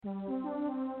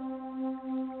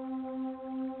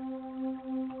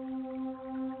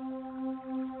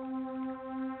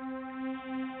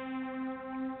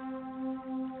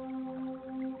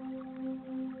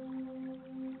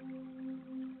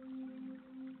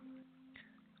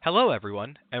Hello,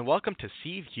 everyone, and welcome to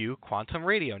Seaview Quantum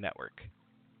Radio Network.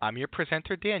 I'm your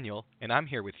presenter, Daniel, and I'm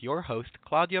here with your host,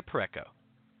 Claudia Pareco.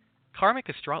 Karmic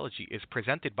Astrology is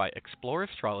presented by Explore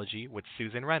Astrology with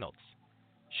Susan Reynolds.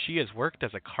 She has worked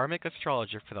as a karmic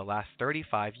astrologer for the last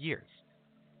 35 years.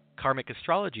 Karmic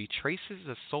Astrology traces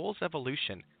the soul's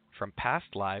evolution from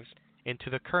past lives into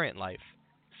the current life,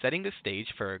 setting the stage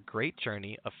for a great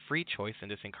journey of free choice in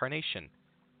this incarnation.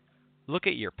 Look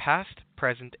at your past,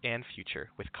 present, and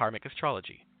future with Karmic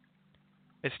Astrology.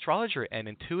 Astrologer and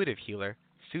intuitive healer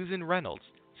Susan Reynolds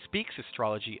speaks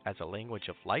astrology as a language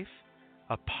of life,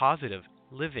 a positive,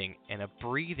 living, and a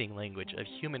breathing language of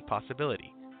human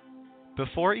possibility.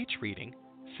 Before each reading,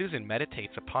 Susan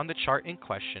meditates upon the chart in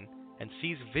question and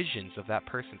sees visions of that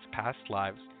person's past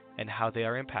lives and how they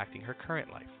are impacting her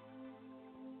current life.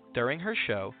 During her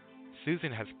show,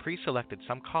 Susan has pre-selected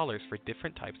some callers for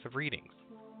different types of readings.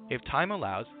 If time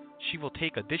allows, she will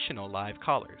take additional live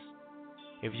callers.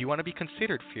 If you want to be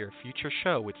considered for your future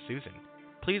show with Susan,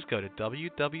 please go to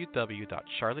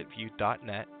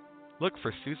www.charlotteview.net, look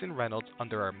for Susan Reynolds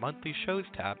under our monthly shows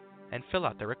tab, and fill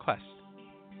out the request.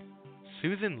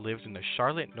 Susan lives in the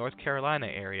Charlotte, North Carolina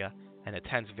area and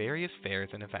attends various fairs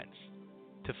and events.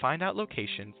 To find out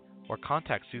locations or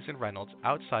contact Susan Reynolds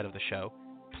outside of the show,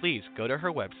 please go to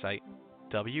her website,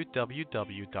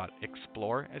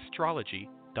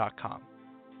 www.exploreastrology.com.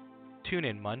 Tune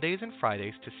in Mondays and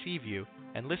Fridays to Seaview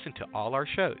and listen to all our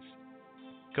shows.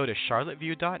 Go to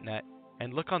charlotteview.net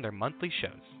and look on their monthly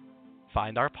shows.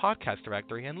 Find our podcast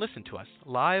directory and listen to us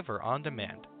live or on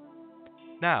demand.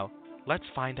 Now, let's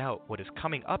find out what is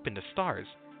coming up in the stars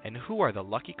and who are the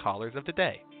lucky callers of the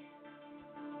day.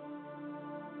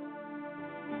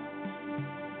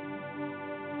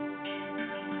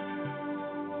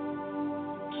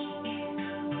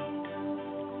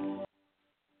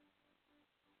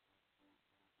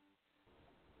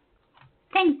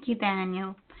 Thank you,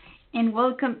 Daniel, and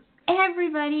welcome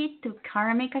everybody to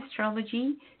Karmic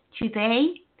Astrology.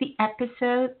 Today, the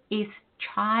episode is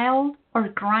Child or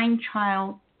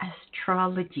Grandchild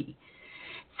Astrology.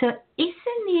 So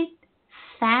isn't it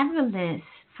fabulous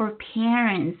for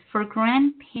parents, for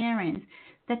grandparents,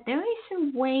 that there is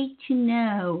a way to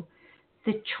know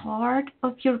the chart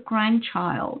of your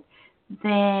grandchild,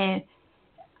 the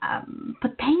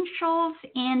potentials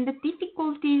and the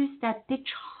difficulties that the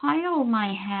child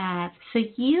might have, so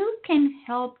you can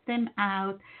help them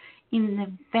out in the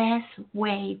best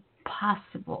way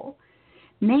possible.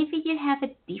 Maybe you have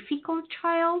a difficult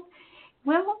child.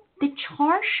 Well, the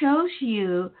chart shows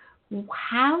you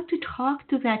how to talk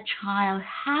to that child,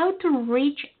 how to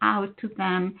reach out to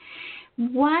them,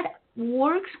 what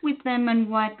works with them and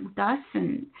what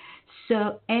doesn't.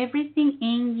 So everything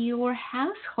in your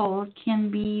household can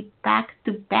be back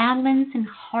to balance and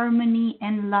harmony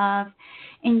and love,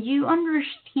 and you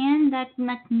understand that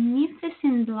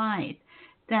magnificent light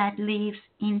that lives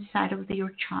inside of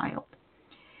your child.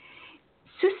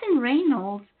 Susan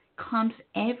Reynolds comes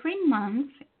every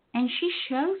month and she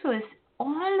shows us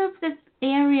all of the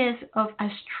areas of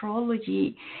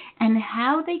astrology and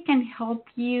how they can help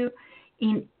you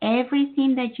in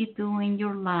everything that you do in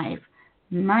your life.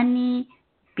 Money,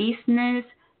 business,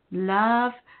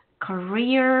 love,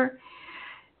 career.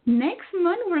 Next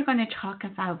month, we're going to talk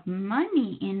about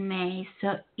money in May.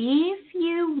 So if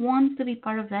you want to be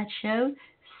part of that show,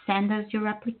 send us your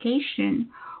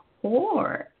application.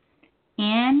 Or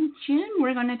in June,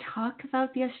 we're going to talk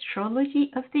about the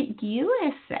astrology of the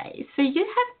USA. So you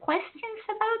have questions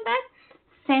about that?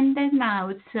 Send them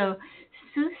out so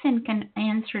Susan can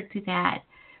answer to that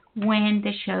when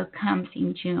the show comes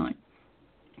in June.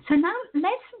 So now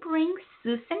let's bring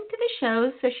Susan to the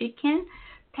show so she can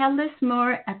tell us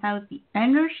more about the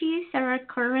energies that are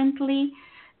currently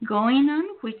going on,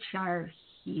 which are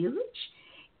huge.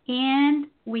 And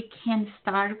we can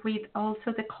start with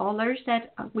also the callers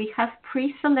that we have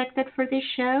pre-selected for this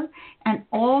show and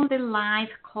all the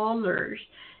live callers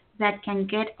that can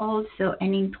get also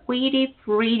an intuitive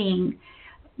reading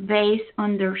based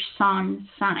on their sun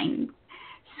sign.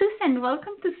 Susan,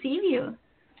 welcome to Seaview.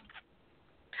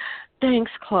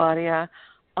 Thanks, Claudia.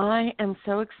 I am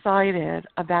so excited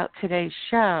about today's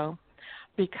show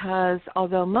because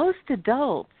although most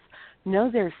adults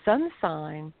know their sun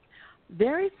sign,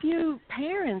 very few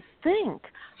parents think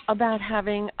about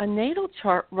having a natal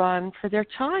chart run for their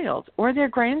child or their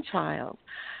grandchild.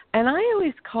 And I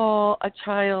always call a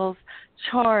child's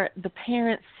chart the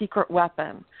parent's secret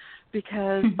weapon,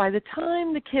 because by the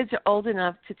time the kids are old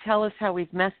enough to tell us how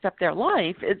we've messed up their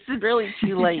life, it's really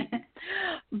too late.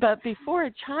 But before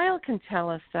a child can tell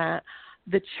us that,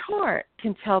 the chart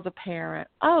can tell the parent,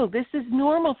 oh, this is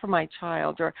normal for my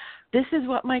child, or this is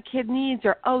what my kid needs,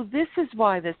 or, oh, this is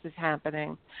why this is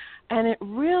happening. And it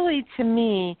really, to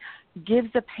me, gives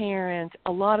a parent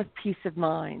a lot of peace of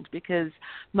mind, because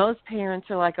most parents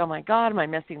are like, oh, my God, am I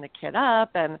messing the kid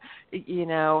up? And,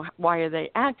 why are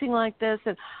they acting like this?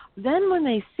 And then when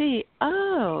they see,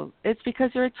 oh, it's because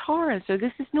they're a Taurus, or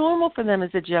this is normal for them as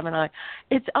a Gemini,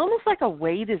 it's almost like a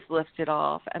weight is lifted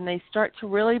off, and they start to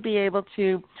really be able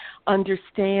to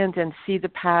understand and see the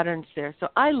patterns there. So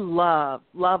I love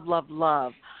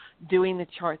doing the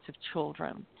charts of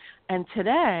children. And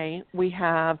today we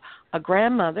have a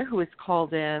grandmother who is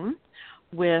called in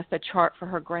with a chart for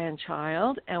her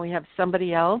grandchild, and we have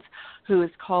somebody else who is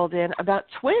called in about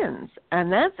twins.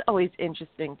 And that's always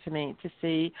interesting to me, to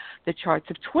see the charts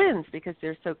of twins, because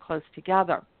they're so close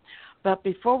together. But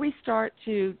before we start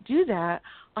to do that,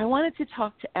 I wanted to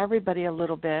talk to everybody a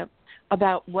little bit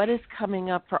about what is coming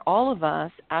up for all of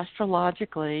us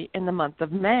astrologically in the month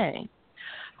of May,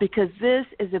 because this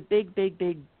is a big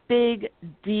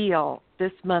deal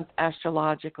this month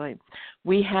astrologically.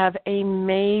 We have a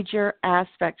major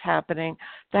aspect happening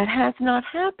that has not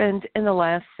happened in the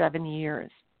last 7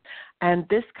 years. And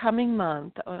this coming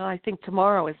month, I think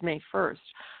tomorrow is May 1st,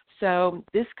 so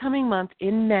this coming month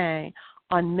in May,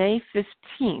 on May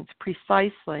 15th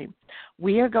precisely,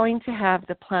 we are going to have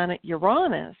the planet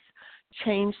Uranus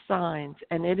change signs,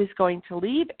 and it is going to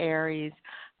leave Aries,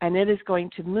 and it is going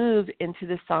to move into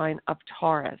the sign of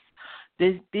Taurus.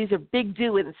 These are big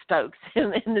doings, folks,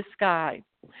 in the sky.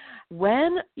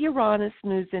 When Uranus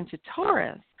moves into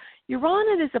Taurus,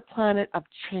 Uranus is a planet of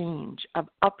change, of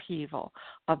upheaval,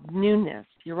 of newness.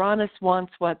 Uranus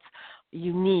wants what's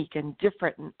unique and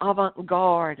different and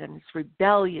avant-garde, and it's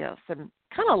rebellious and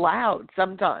kind of loud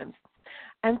sometimes.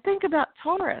 And think about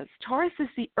Taurus. Taurus is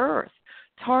the earth.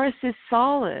 Taurus is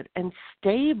solid and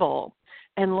stable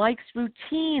and likes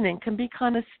routine and can be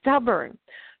kind of stubborn.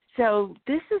 So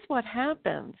this is what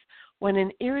happens when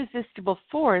an irresistible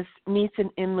force meets an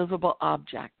immovable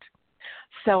object.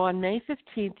 So on May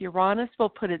 15th, Uranus will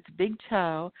put its big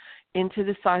toe into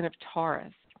the sign of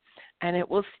Taurus, and it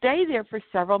will stay there for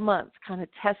several months, kind of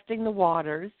testing the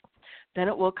waters. Then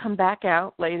it will come back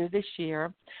out later this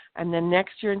year, and then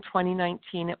next year in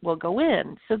 2019 it will go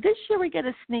in. So this year we get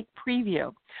a sneak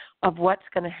preview of what's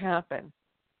going to happen.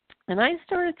 And I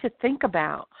started to think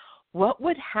about what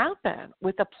would happen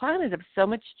with a planet of so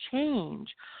much change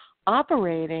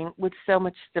operating with so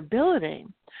much stability.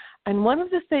 And one of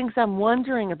the things I'm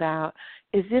wondering about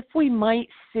is if we might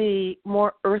see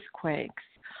more earthquakes,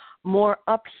 more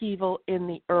upheaval in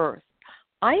the earth.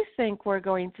 I think we're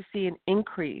going to see an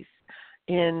increase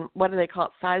in, what do they call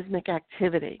it, seismic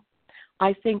activity.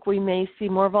 I think we may see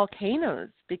more volcanoes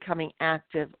becoming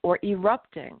active or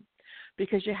erupting,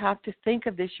 because you have to think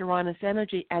of this Uranus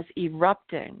energy as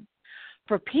erupting.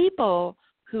 For people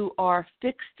who are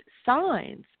fixed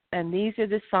signs, and these are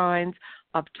the signs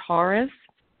of Taurus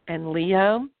and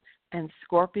Leo and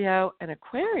Scorpio and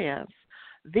Aquarius,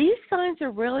 these signs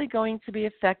are really going to be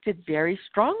affected very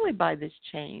strongly by this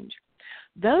change.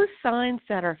 Those signs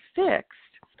that are fixed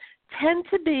tend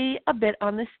to be a bit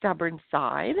on the stubborn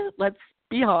side. Let's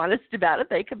be honest about it.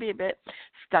 They can be a bit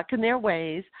stuck in their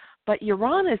ways. But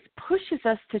Uranus pushes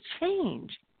us to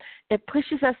change. It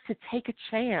pushes us to take a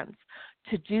chance,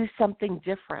 to do something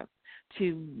different,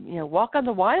 to walk on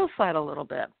the wild side a little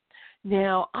bit.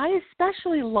 Now, I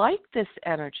especially like this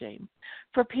energy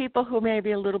for people who may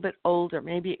be a little bit older,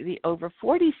 maybe the over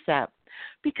 40 set,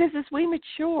 because as we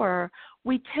mature,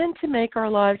 we tend to make our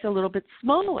lives a little bit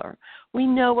smaller. We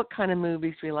know what kind of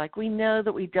movies we like. We know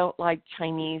that we don't like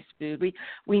Chinese food.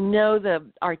 We know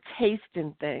our taste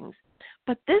in things.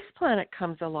 But this planet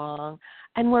comes along,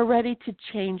 and we're ready to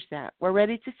change that. We're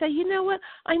ready to say, you know what,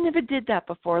 I never did that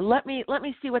before. Let me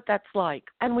see what that's like.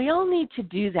 And we all need to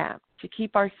do that to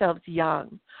keep ourselves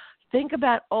young. Think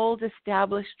about old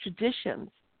established traditions.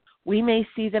 We may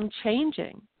see them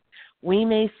changing. We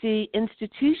may see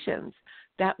institutions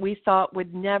that we thought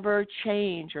would never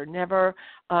change or never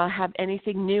have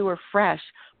anything new or fresh.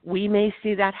 We may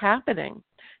see that happening.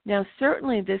 Now,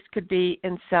 certainly this could be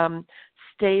in some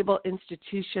stable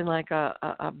institution like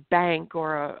a bank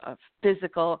or a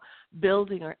physical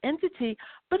building or entity,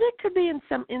 but it could be in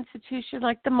some institution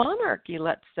like the monarchy,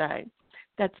 let's say,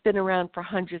 that's been around for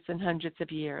hundreds and hundreds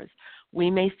of years. We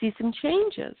may see some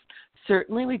changes.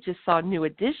 Certainly we just saw a new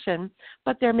addition,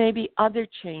 but there may be other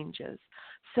changes.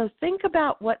 So think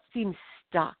about what seems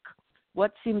stuck,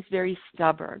 what seems very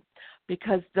stubborn,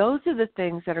 because those are the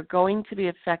things that are going to be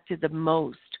affected the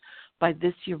most by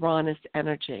this Uranus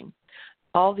energy.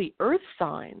 All the earth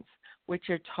signs, which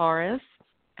are Taurus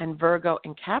and Virgo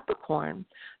and Capricorn,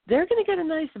 they're going to get a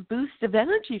nice boost of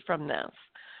energy from this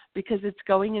because it's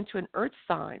going into an earth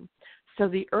sign. So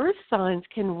the earth signs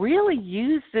can really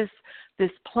use this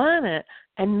planet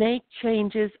and make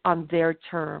changes on their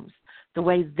terms, the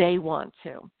way they want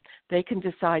to. They can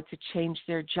decide to change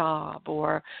their job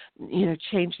or,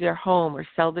 change their home or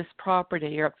sell this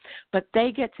property, but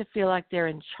they get to feel like they're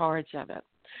in charge of it.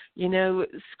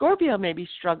 Scorpio may be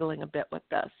struggling a bit with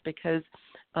this because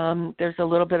there's a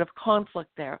little bit of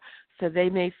conflict there. So they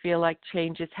may feel like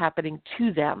change is happening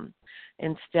to them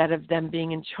instead of them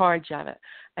being in charge of it.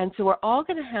 And so we're all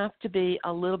going to have to be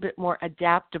a little bit more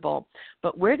adaptable.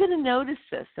 But we're going to notice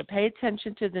this. So pay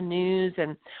attention to the news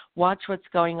and watch what's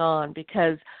going on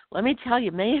because let me tell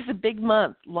you, May is a big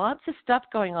month. Lots of stuff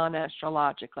going on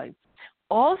astrologically.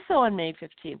 Also on May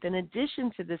 15th, in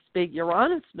addition to this big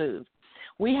Uranus move,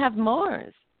 we have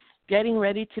Mars getting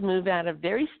ready to move out of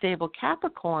very stable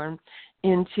Capricorn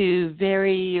into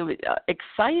very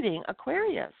exciting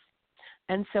Aquarius.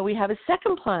 And so we have a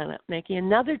second planet making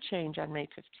another change on May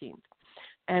 15th.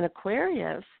 And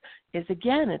Aquarius is,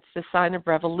 again, it's the sign of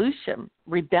revolution,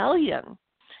 rebellion.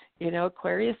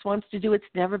 Aquarius wants to do what's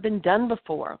never been done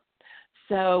before.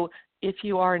 So if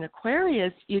you are an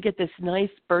Aquarius, you get this nice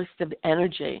burst of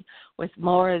energy with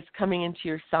Mars coming into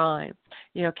your sign.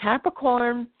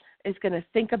 Capricorn is going to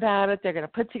think about it. They're going to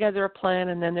put together a plan,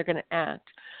 and then they're going to act.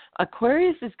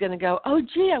 Aquarius is going to go, oh,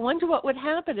 gee, I wonder what would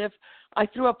happen if I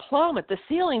threw a plum at the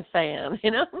ceiling fan,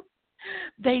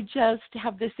 They just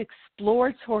have this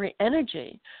exploratory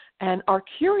energy and are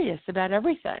curious about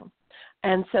everything.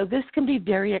 And so this can be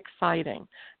very exciting.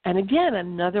 And again,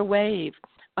 another wave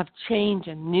of change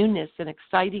and newness and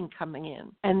exciting coming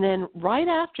in. And then right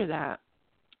after that,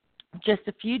 just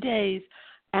a few days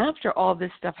after all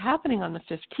this stuff happening on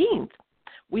the 15th,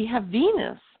 we have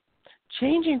Venus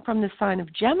changing from the sign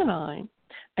of Gemini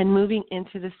and moving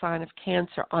into the sign of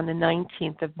Cancer on the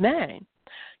 19th of May.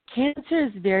 Cancer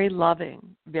is very loving,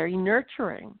 very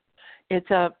nurturing. It's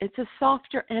a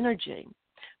softer energy.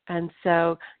 And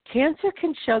so Cancer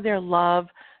can show their love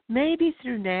maybe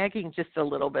through nagging just a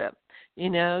little bit.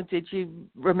 Did you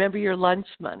remember your lunch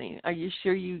money? Are you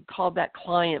sure you called that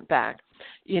client back?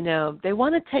 They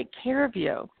want to take care of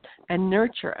you and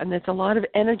nurture. And there's a lot of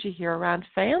energy here around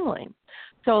family.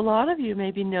 So a lot of you may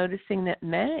be noticing that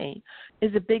May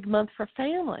is a big month for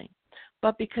family.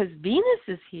 But because Venus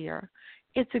is here,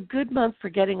 it's a good month for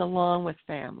getting along with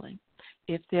family.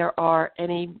 If there are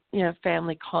any,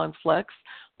 family conflicts,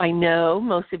 I know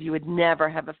most of you would never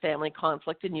have a family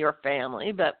conflict in your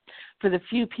family, but for the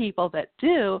few people that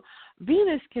do,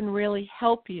 Venus can really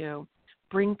help you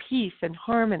bring peace and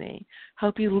harmony,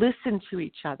 help you listen to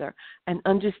each other and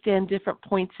understand different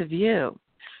points of view.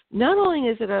 Not only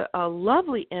is it a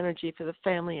lovely energy for the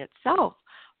family itself,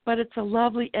 but it's a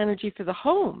lovely energy for the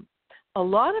home. A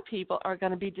lot of people are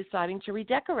going to be deciding to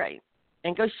redecorate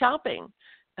and go shopping,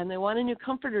 and they want a new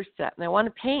comforter set, and they want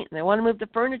to paint, and they want to move the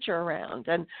furniture around,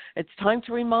 and it's time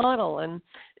to remodel, and,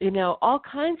 all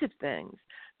kinds of things,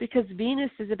 because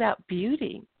Venus is about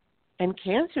beauty, and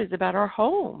Cancer is about our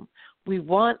home. We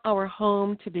want our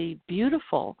home to be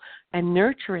beautiful and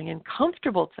nurturing and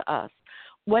comfortable to us,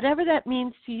 whatever that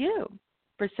means to you.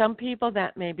 For some people,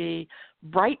 that may be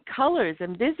bright colors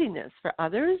and busyness. For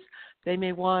others, they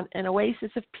may want an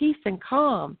oasis of peace and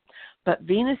calm. But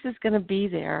Venus is going to be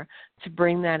there to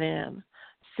bring that in.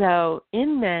 So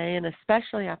in May, and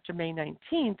especially after May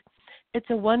 19th, it's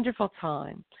a wonderful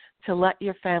time to let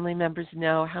your family members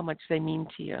know how much they mean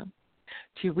to you,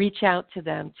 to reach out to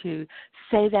them, to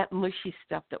say that mushy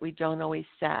stuff that we don't always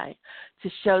say, to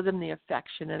show them the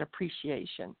affection and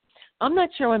appreciation. I'm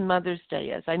not sure when Mother's Day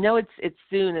is. I know it's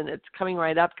soon and it's coming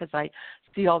right up because I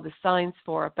see all the signs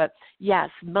for it. But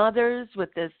yes, mothers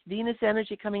with this Venus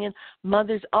energy coming in,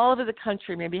 mothers all over the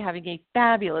country may be having a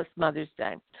fabulous Mother's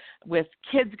Day with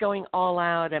kids going all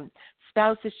out and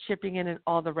spouses chipping in and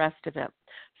all the rest of it.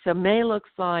 So May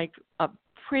looks like a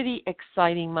pretty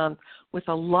exciting month with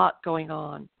a lot going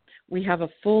on. We have a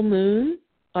full moon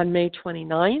on May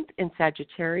 29th in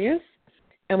Sagittarius,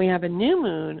 and we have a new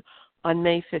moon on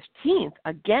May 15th.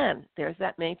 Again, there's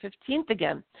that May 15th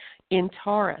again in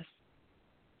Taurus.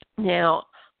 Now,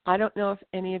 I don't know if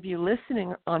any of you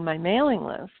listening on my mailing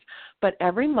list, but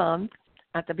every month,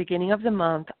 at the beginning of the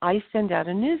month, I send out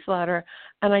a newsletter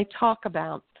and I talk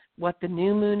about what the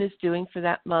new moon is doing for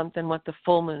that month and what the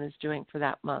full moon is doing for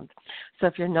that month. So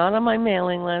if you're not on my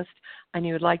mailing list and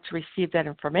you would like to receive that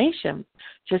information,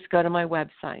 just go to my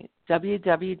website,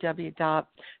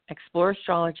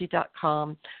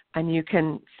 www.exploreastrology.com, and you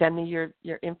can send me your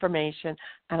information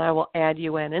and I will add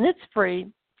you in. And it's free.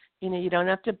 You don't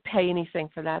have to pay anything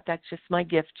for that. That's just my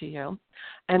gift to you.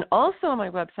 And also on my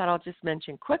website, I'll just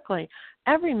mention quickly,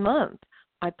 every month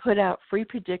I put out free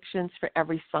predictions for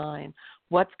every sign,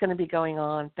 what's going to be going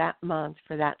on that month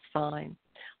for that sign.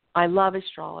 I love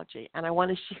astrology, and I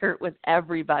want to share it with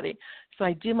everybody. So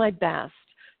I do my best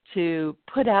to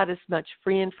put out as much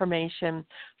free information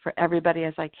for everybody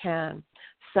as I can.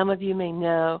 Some of you may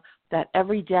know that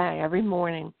every day, every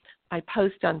morning, I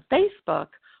post on Facebook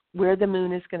where the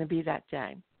moon is going to be that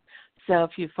day. So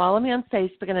if you follow me on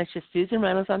Facebook, and it's just Susan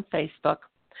Reynolds on Facebook,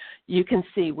 you can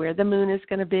see where the moon is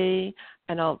going to be,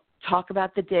 and I'll talk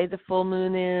about the day the full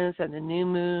moon is and the new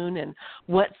moon and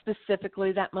what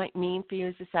specifically that might mean for you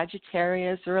as a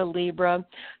Sagittarius or a Libra,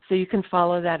 so you can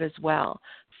follow that as well.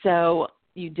 So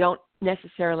you don't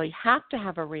necessarily have to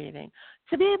have a reading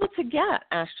to be able to get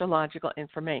astrological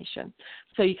information.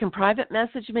 So you can private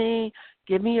message me,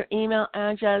 give me your email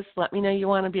address, let me know you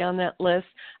want to be on that list,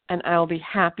 and I'll be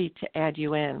happy to add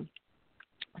you in.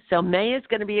 So May is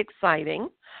going to be exciting,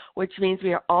 which means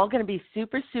we are all going to be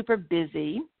super, super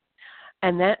busy.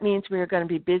 And that means we are going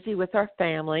to be busy with our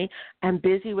family and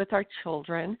busy with our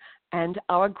children and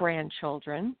our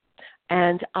grandchildren.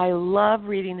 And I love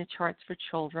reading the charts for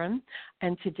children.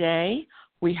 And today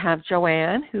we have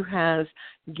Joanne, who has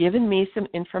given me some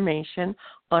information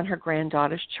on her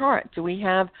granddaughter's chart. Do we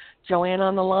have Joanne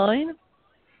on the line?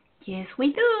 Yes,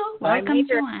 we do. Welcome,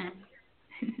 Joanne.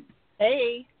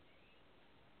 Hey.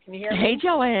 Can you hear me? Hey,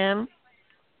 Joanne.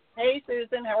 Hey,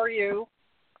 Susan. How are you?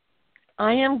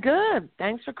 I am good.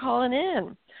 Thanks for calling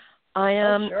in.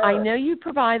 Sure. I know you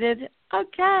provided,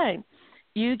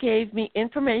 you gave me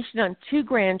information on 2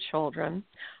 grandchildren.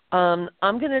 I'm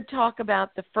going to talk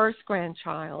about the first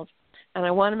grandchild, and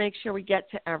I want to make sure we get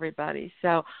to everybody.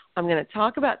 So I'm going to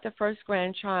talk about the first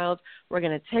grandchild. We're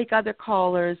going to take other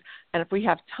callers, and if we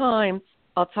have time,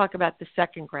 I'll talk about the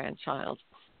second grandchild.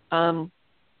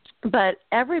 But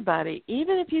everybody,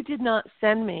 even if you did not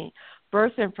send me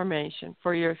birth information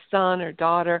for your son or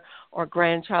daughter or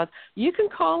grandchild, you can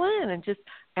call in and just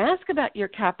ask about your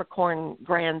Capricorn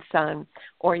grandson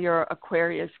or your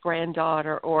Aquarius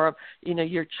granddaughter or,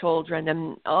 your children.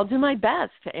 And I'll do my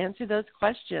best to answer those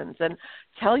questions and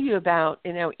tell you about,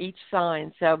 each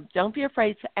sign. So don't be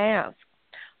afraid to ask.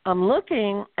 I'm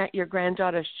looking at your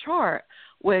granddaughter's chart,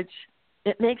 which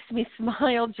it makes me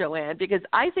smile, Joanne, because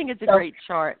I think it's a great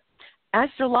chart.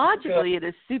 Astrologically, it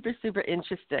is super, super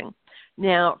interesting.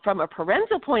 Now, from a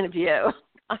parental point of view,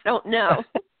 I don't know.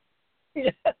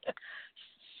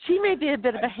 She may be a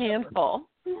bit of a handful.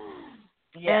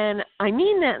 Yeah. And I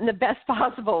mean that in the best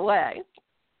possible way.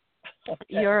 Okay.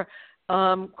 Your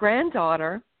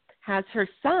granddaughter has her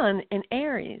sun in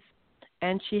Aries,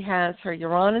 and she has her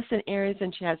Uranus in Aries,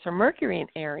 and she has her Mercury in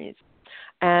Aries.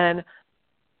 And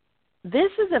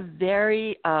this is a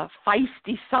very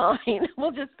feisty sign.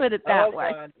 We'll just put it that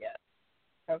way. God, yes.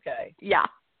 Okay. Yeah.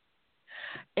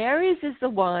 Aries is the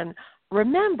one.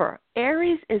 Remember,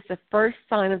 Aries is the first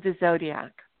sign of the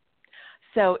zodiac.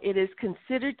 So it is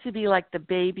considered to be like the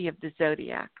baby of the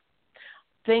zodiac.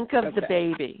 Think of the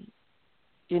baby.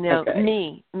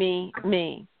 Me.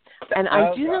 And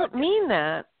I do not mean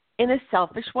that in a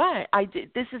selfish way.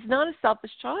 This is not a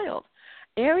selfish child.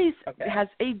 Aries has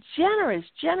a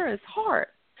generous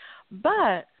heart,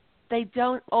 but they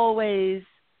don't always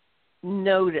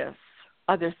notice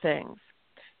other things.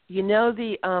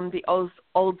 The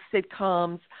old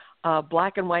sitcoms,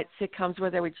 black and white sitcoms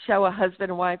where they would show a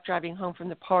husband and wife driving home from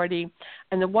the party,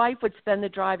 and the wife would spend the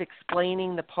drive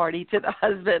explaining the party to the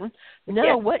husband.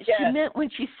 She meant when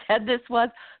she said this was,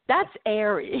 that's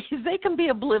Aries. They can be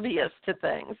oblivious to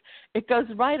things. It goes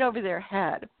right over their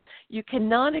head. You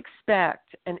cannot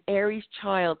expect an Aries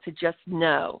child to just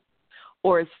know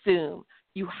or assume.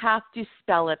 You have to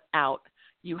spell it out.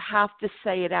 You have to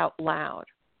say it out loud.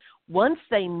 Once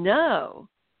they know,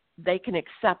 they can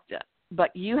accept it.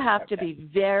 But you have to be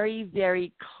very,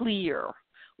 very clear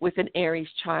with an Aries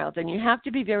child, and you have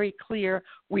to be very clear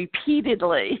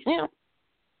repeatedly.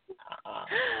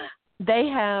 They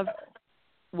have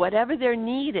whatever their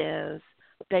need is,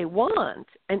 they want,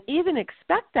 and even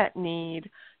expect that need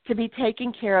to be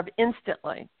taken care of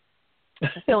instantly.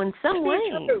 So in some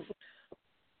ways,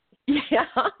 this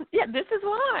is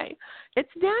why. It's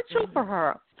natural for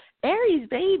her. Aries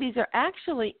babies are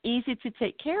actually easy to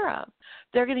take care of.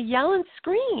 They're going to yell and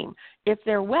scream if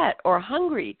they're wet or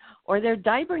hungry or their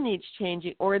diaper needs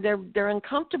changing or they're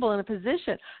uncomfortable in a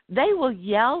position. They will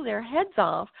yell their heads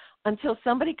off until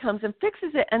somebody comes and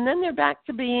fixes it, and then they're back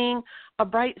to being a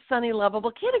bright, sunny,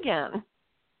 lovable kid again.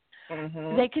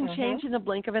 They can change in the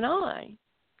blink of an eye.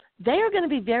 They are going to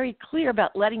be very clear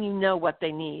about letting you know what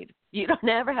they need. You don't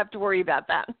ever have to worry about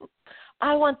that.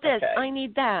 I want this. Okay. I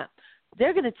need that.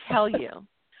 They're going to tell you.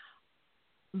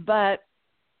 But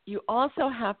you also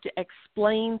have to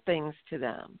explain things to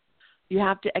them. You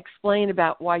have to explain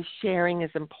about why sharing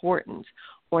is important,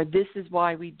 or this is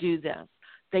why we do this.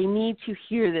 They need to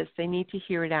hear this. They need to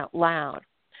hear it out loud.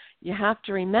 You have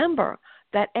to remember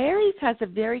that Aries has a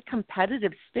very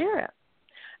competitive spirit.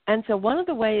 And so one of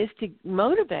the ways to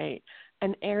motivate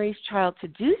an Aries child to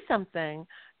do something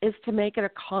is to make it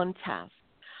a contest.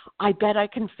 I bet I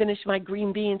can finish my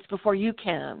green beans before you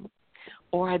can.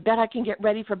 Or I bet I can get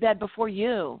ready for bed before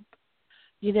you.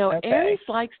 You know, Okay. Aries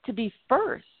likes to be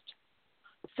first.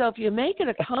 So if you make it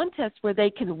a contest where they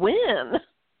can win,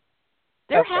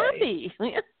 they're happy.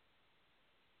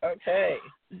 Okay.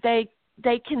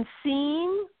 They can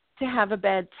seem to have a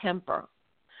bad temper.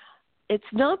 It's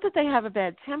not that they have a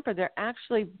bad temper. They're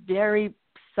actually very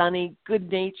sunny,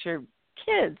 good-natured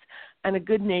kids and a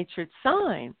good-natured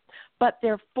sign. But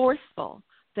they're forceful.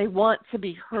 They want to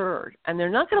be heard, and they're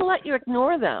not going to let you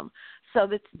ignore them. So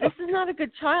this is not a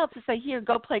good child to say, here,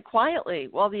 go play quietly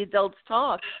while the adults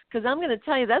talk, because I'm going to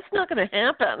tell you that's not going to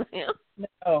happen.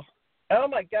 No. Oh,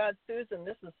 my God, Susan,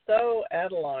 this is so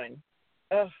Adeline.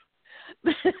 Oh.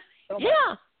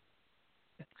 Yeah.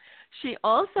 She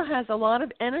also has a lot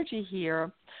of energy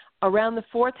here around the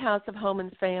 4th house of home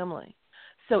and family.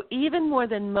 So even more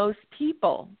than most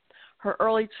people, her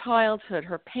early childhood,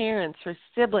 her parents, her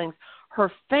siblings, her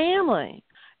family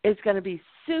is going to be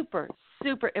super,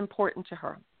 super important to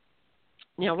her.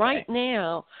 Now, right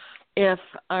now, if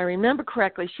I remember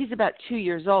correctly, she's about 2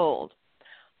 years old.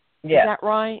 Yeah. Is that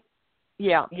right?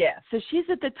 Yeah. Yeah. So she's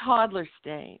at the toddler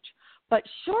stage. But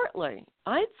shortly,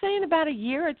 I'd say in about a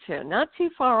year or two, not too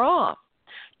far off,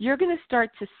 you're going to start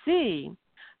to see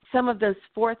some of those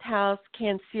 4th house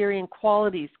Cancerian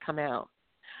qualities come out.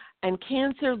 And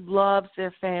Cancer loves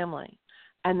their family,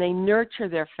 and they nurture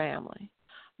their family.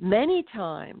 Many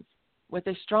times, with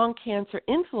a strong Cancer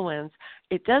influence,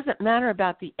 it doesn't matter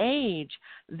about the age.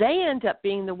 They end up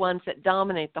being the ones that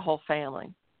dominate the whole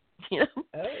family. You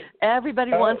know,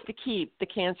 everybody wants to keep the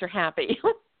Cancer happy.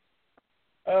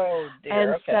 Oh, dear.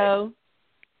 And okay. so,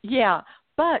 yeah,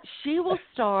 but she will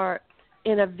start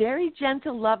in a very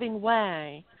gentle, loving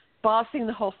way, bossing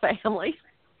the whole family.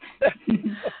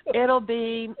 It'll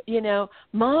be, you know,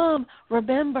 Mom,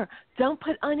 remember, don't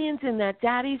put onions in that.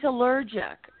 Daddy's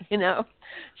allergic. You know,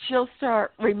 she'll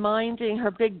start reminding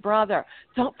her big brother,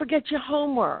 don't forget your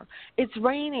homework. It's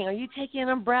raining. Are you taking an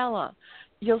umbrella?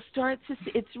 You'll start to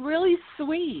see, it's really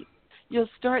sweet. You'll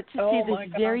start to see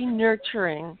this very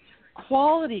nurturing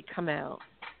quality come out.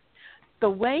 The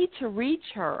way to reach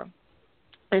her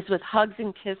is with hugs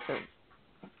and kisses.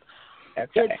 Okay.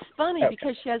 It's funny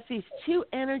because she has these two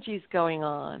energies going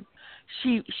on.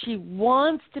 She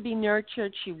wants to be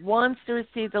nurtured. She wants to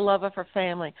receive the love of her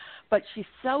family, but she's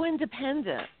so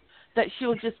independent that she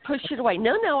will just push it away.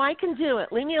 No, I can do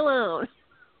it. Leave me alone.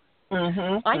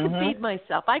 I can feed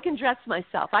myself. I can dress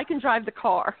myself. I can drive the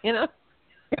car, you know.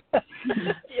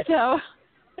 So,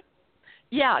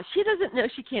 yeah, she doesn't know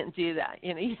she can't do that.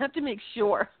 You know, you have to make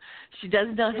sure she does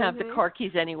not have the car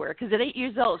keys anywhere, because at 8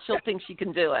 years old, she'll think she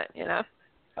can do it, you know.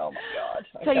 Oh, my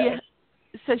God. Okay.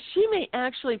 So she may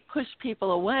actually push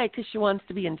people away because she wants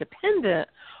to be independent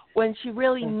when she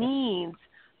really needs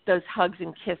those hugs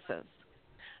and kisses.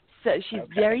 So she's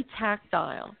very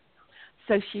tactile.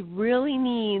 So she really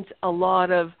needs a lot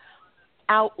of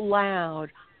out loud,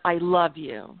 I love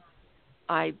you.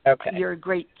 You're a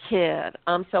great kid.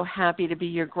 I'm so happy to be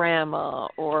your grandma.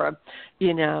 Or,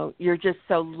 you know, you're just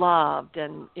so loved,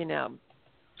 and, you know,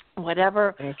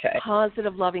 whatever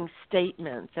positive, loving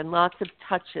statements, and lots of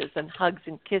touches and hugs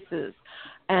and kisses.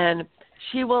 And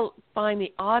she will find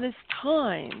the oddest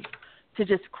time to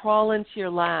just crawl into your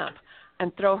lap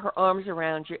and throw her arms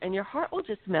around you, and your heart will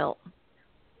just melt.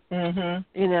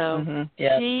 You know,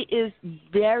 she is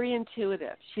very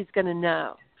intuitive. She's going to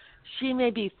know. She may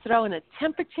be throwing a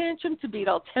temper tantrum to beat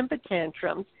all temper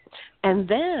tantrums, and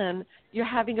then you're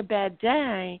having a bad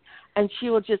day, and she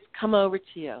will just come over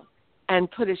to you and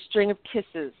put a string of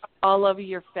kisses all over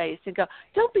your face and go,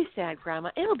 don't be sad, Grandma.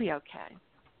 It'll be okay.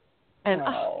 And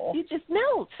you just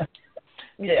melt.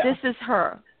 This is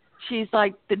her. She's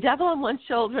like the devil on one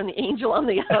shoulder and the angel on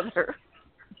the other.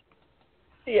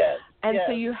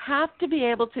 So you have to be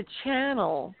able to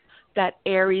channel that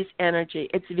Aries energy.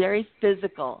 It's very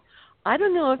physical. I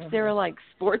don't know if there are like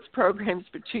sports programs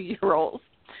for 2-year-olds,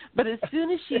 but as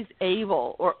soon as she's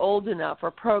able or old enough,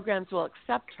 or programs will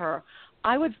accept her,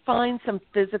 I would find some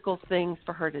physical things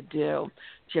for her to do,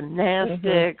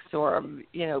 gymnastics or,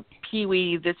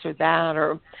 pee-wee, this or that,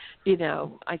 or,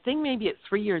 I think maybe at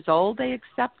 3 years old they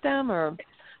accept them, or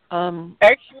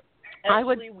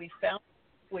Actually, we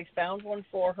found one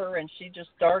for her, and she just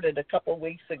started a couple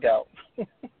weeks ago.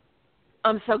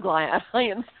 I'm so glad. I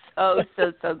am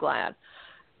so glad.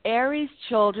 Aries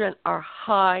children are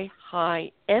high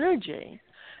energy,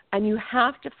 and you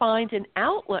have to find an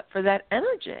outlet for that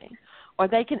energy, or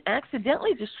they can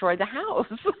accidentally destroy the house.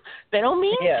 They don't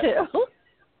mean to.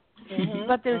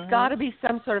 But there's got to be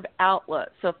some sort of outlet.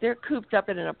 So if they're cooped up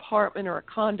in an apartment or a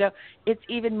condo, it's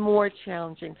even more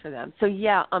challenging for them. So,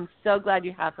 yeah, I'm so glad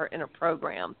you have her in a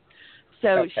program.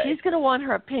 So she's going to want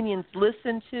her opinions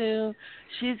listened to.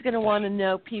 She's going to want to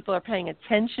know people are paying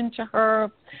attention to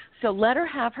her. So let her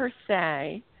have her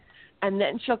say, and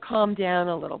then she'll calm down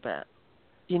a little bit.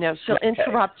 She'll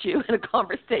interrupt you in a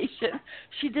conversation.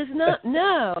 She does not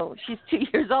know she's 2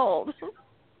 years old.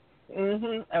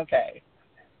 Okay.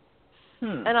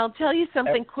 And I'll tell you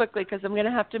something quickly because I'm going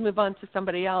to have to move on to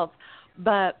somebody else.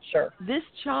 But this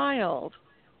child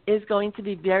is going to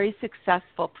be very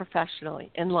successful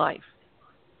professionally in life.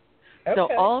 So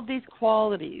all of these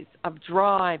qualities of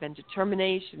drive and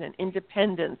determination and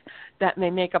independence that may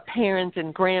make a parent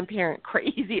and grandparent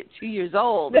crazy at 2 years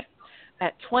old,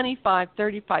 at 25,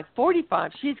 35,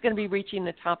 45, she's going to be reaching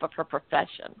the top of her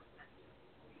profession.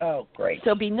 Oh, great.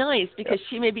 So be nice because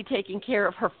she may be taking care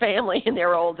of her family in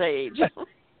their old age.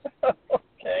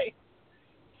 Okay.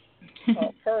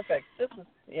 Oh, perfect. This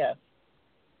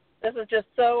is just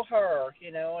so her,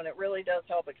 and it really does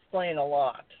help explain a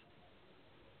lot.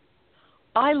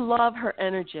 I love her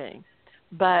energy,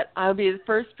 but I'll be the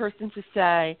first person to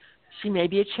say she may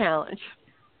be a challenge.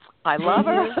 I love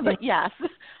her, but yes,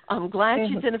 I'm glad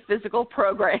she's in a physical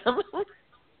program.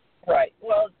 Right.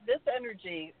 Well, this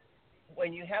energy,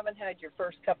 when you haven't had your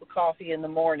first cup of coffee in the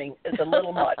morning, is a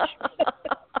little much.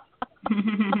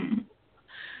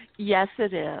 Yes,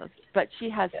 it is. But she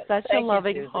has such a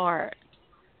loving heart.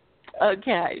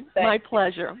 Okay. My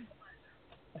pleasure.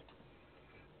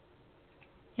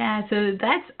 Yeah, so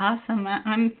that's awesome.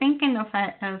 I'm thinking of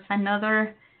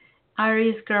another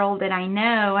Aries girl that I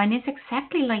know, and it's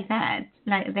exactly like that.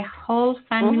 Like the whole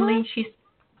family, she's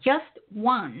just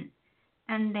one,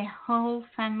 and the whole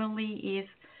family is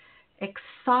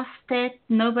exhausted.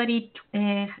 Nobody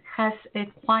has a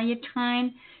quiet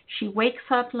time. She wakes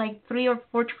up like 3 or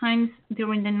 4 times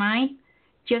during the night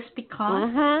just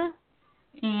because,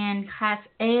 and has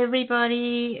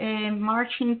everybody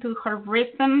marching to her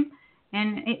rhythm.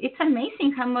 And it's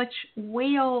amazing how much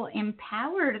will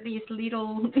empower these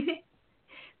little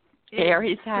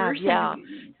Aries have. Yeah,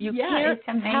 you can't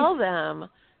tell them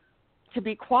to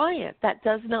be quiet. That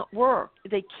does not work.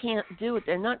 They can't do it.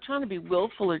 They're not trying to be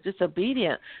willful or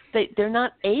disobedient. They're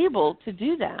not able to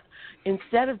do that.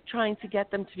 Instead of trying to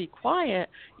get them to be quiet,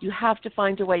 you have to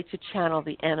find a way to channel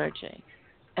the energy.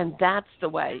 And that's the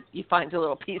way you find a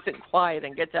little peace and quiet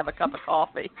and get to have a cup of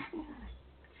coffee.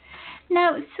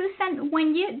 Now, Susan,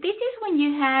 this is when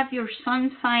you have your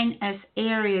sun sign as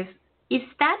Aries. Is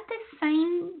that the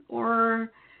same,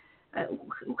 or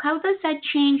how does that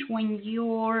change when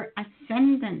your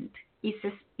ascendant is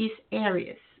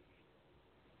Aries?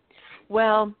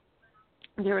 Well,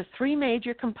 there are 3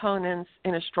 major components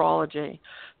in astrology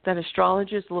that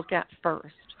astrologers look at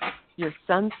first: your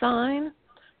sun sign,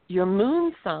 your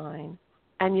moon sign,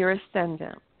 and your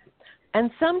ascendant.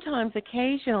 And sometimes,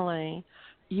 occasionally,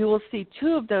 you will see 2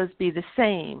 of those be the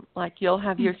same, like you'll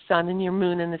have your sun and your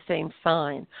moon in the same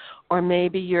sign, or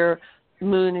maybe your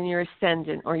moon and your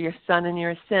ascendant, or your sun and your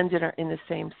ascendant are in the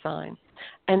same sign.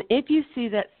 And if you see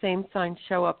that same sign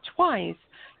show up twice,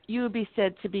 you would be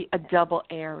said to be a double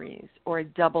Aries or a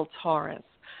double Taurus,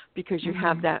 because you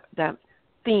have that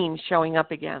theme showing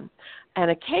up again. And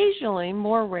occasionally,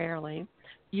 more rarely,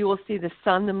 you will see the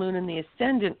sun, the moon, and the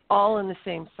ascendant all in the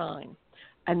same sign.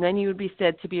 And then you would be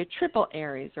said to be a triple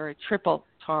Aries or a triple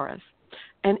Taurus.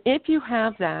 And if you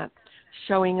have that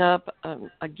showing up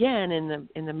again in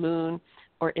the moon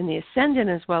or in the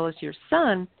ascendant as well as your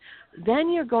sun,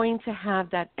 then you're going to have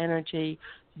that energy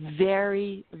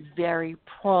very, very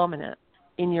prominent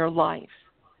in your life.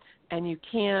 And you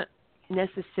can't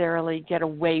necessarily get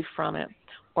away from it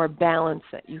or balance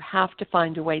it. You have to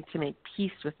find a way to make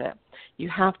peace with it. You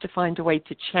have to find a way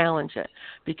to challenge it,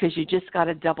 because you just got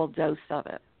a double dose of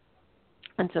it.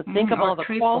 And so think of all the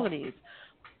qualities.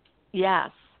 Yes.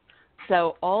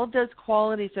 So all of those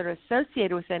qualities that are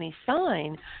associated with any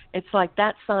sign, it's like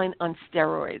that sign on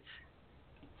steroids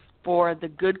for the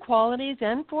good qualities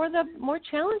and for the more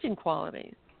challenging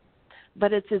qualities.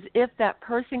 but it's as if that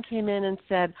person came in and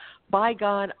said, by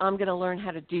God, I'm going to learn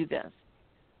how to do this.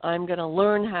 I'm going to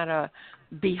learn how to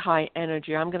be high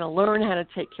energy. I'm going to learn how to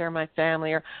take care of my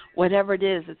family, or whatever it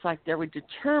is. It's like they were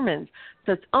determined.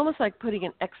 So it's almost like putting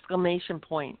an exclamation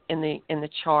point in the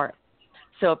chart.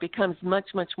 So it becomes much,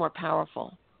 much more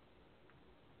powerful.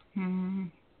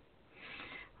 Thank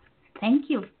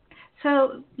you.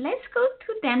 So let's go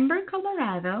to Denver,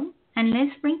 Colorado, and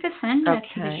let's bring Cassandra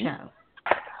to the show.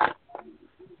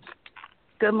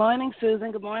 Good morning,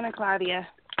 Susan. Good morning, Claudia.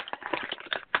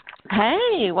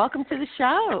 Hey, welcome to the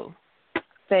show.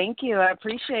 Thank you. I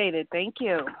appreciate it. Thank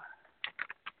you.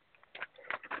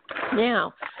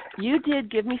 Now, you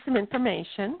did give me some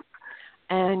information,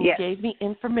 and you gave me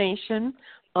information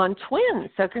on twins.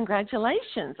 So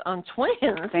congratulations on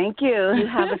twins. Thank you. You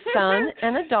have a son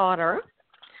and a daughter,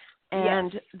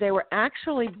 and they were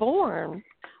actually born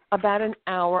about an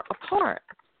hour apart.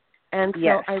 And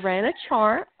so I ran a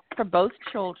chart for both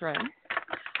children,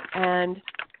 and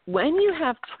when you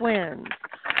have twins,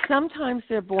 sometimes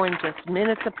they're born just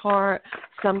minutes apart,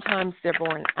 sometimes they're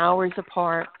born hours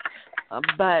apart,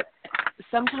 but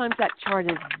sometimes that chart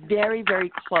is very,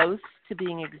 very close to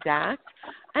being exact,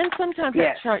 and sometimes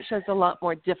that chart shows a lot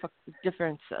more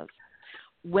differences.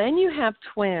 When you have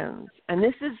twins, and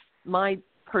this is my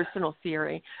personal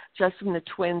theory, just from the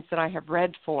twins that I have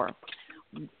read for,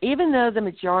 even though the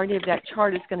majority of that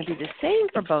chart is going to be the same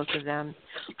for both of them,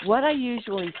 what I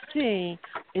usually see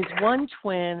is one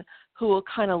twin who will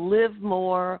kind of live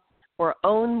more or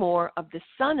own more of the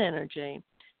sun energy,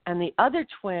 and the other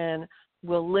twin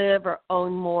will live or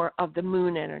own more of the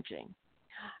moon energy.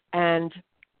 And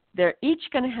they're each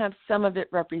going to have some of it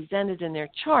represented in their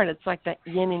chart. It's like that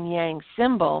yin and yang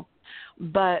symbol,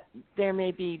 but there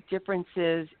may be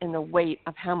differences in the weight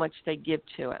of how much they give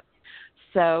to it.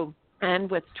 So,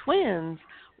 and with twins,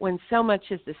 when so much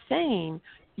is the same,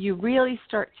 you really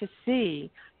start to see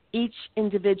each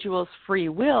individual's free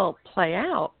will play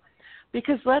out.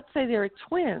 Because let's say there are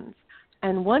twins,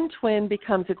 and one twin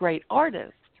becomes a great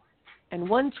artist, and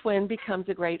one twin becomes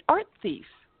a great art thief.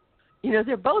 You know,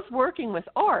 they're both working with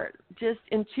art, just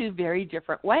in two very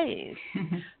different ways.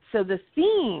 So the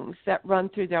themes that run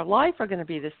through their life are going to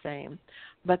be the same,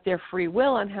 but their free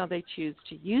will on how they choose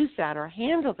to use that or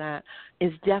handle that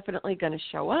is definitely going to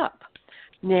show up.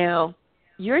 Now,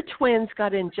 your twins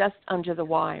got in just under the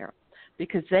wire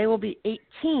because they will be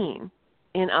 18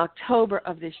 in October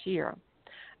of this year.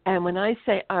 And when I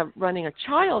say I'm running a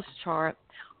child's chart,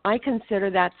 I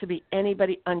consider that to be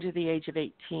anybody under the age of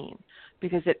 18,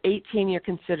 because at 18 you're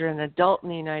considered an adult in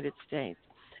the United States.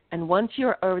 And once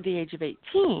you're over the age of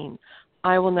 18,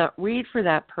 I will not read for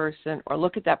that person or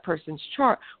look at that person's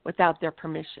chart without their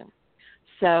permission.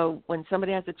 So when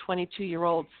somebody has a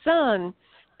 22-year-old son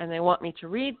and they want me to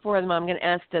read for them, I'm going to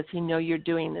ask, does he know you're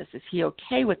doing this? Is he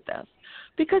okay with this?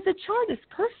 Because the chart is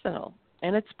personal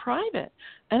and it's private,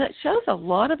 and it shows a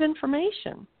lot of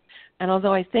information. And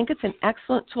although I think it's an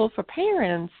excellent tool for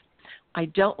parents, I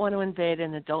don't want to invade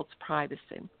an adult's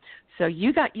privacy. So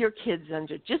you got your kids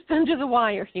just under the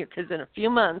wire here, because in a few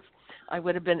months I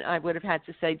would have had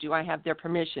to say, do I have their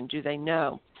permission? Do they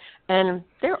know? And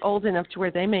they're old enough to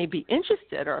where they may be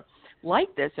interested or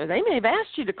like this, or they may have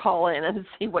asked you to call in and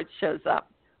see what shows up.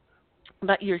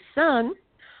 But your son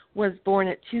was born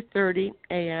at 2:30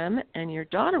 a.m. and your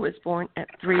daughter was born at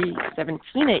 3:17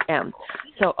 a.m.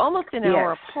 So almost an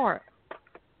hour apart.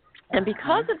 And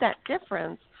because of that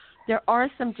difference, there are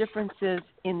some differences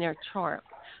in their chart.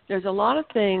 There's a lot of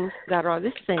things that are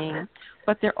the same,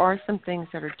 but there are some things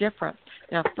that are different.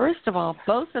 Now, first of all,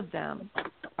 both of them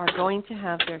are going to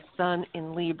have their sun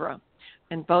in Libra,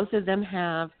 and both of them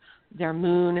have their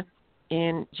moon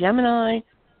in Gemini,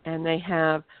 and they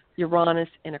have Uranus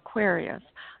in Aquarius.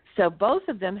 So both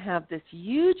of them have this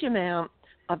huge amount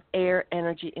of air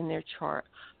energy in their chart,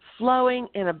 flowing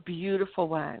in a beautiful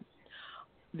way.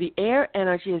 The air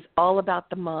energy is all about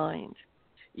the mind.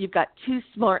 You've got two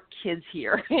smart kids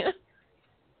here.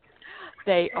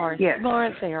 They are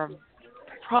smart. They are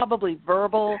probably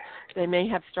verbal. They may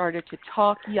have started to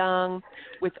talk young.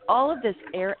 With all of this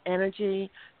air energy,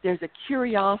 there's a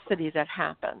curiosity that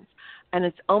happens. And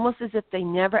it's almost as if they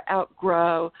never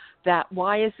outgrow that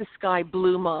why is the sky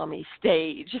blue, mommy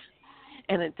stage.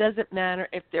 And it doesn't matter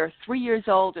if they're 3 years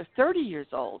old or 30 years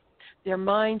old. Their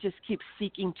mind just keeps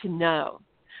seeking to know.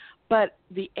 But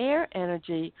the air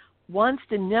energy wants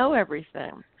to know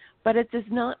everything, but it does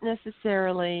not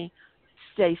necessarily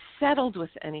stay settled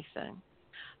with anything.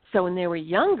 So when they were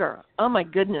younger, oh my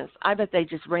goodness, I bet they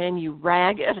just ran you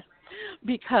ragged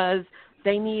because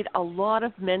they need a lot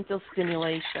of mental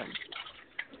stimulation.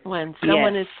 When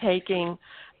someone is taking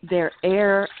their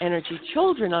air energy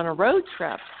children on a road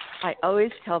trip, I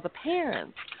always tell the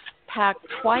parents, pack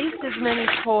twice as many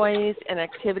toys and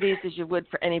activities as you would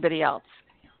for anybody else,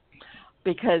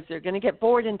 because they're going to get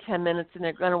bored in 10 minutes and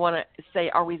they're going to want to say,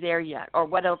 are we there yet? Or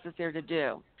what else is there to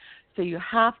do? So you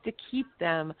have to keep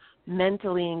them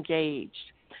mentally engaged.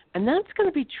 And that's going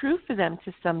to be true for them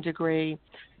to some degree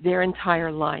their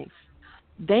entire life.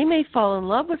 They may fall in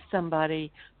love with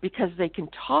somebody because they can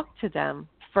talk to them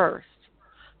first.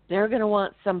 They're going to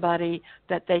want somebody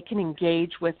that they can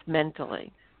engage with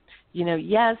mentally. You know,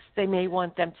 yes, they may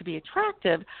want them to be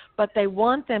attractive, but they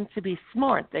want them to be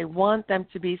smart. They want them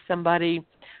to be somebody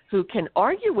who can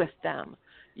argue with them.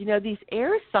 You know, these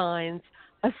air signs,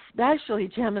 especially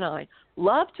Gemini,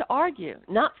 love to argue,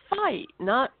 not fight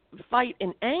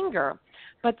in anger,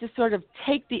 but to sort of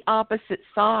take the opposite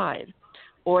side,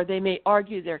 or they may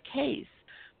argue their case.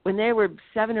 When they were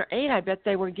 7 or 8, I bet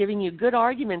they were giving you good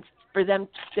arguments for them,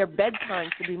 their bedtime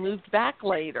to be moved back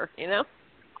later, you know?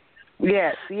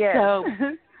 Yes. So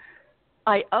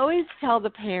I always tell the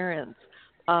parents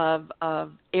of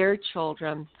air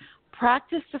children,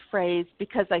 practice the phrase,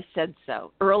 because I said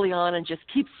so, early on, and just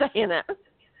keep saying it,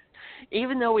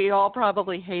 even though we all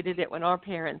probably hated it when our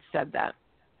parents said that.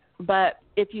 But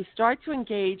if you start to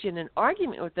engage in an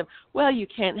argument with them, well, you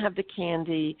can't have the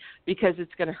candy because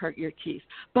it's going to hurt your teeth.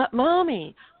 But,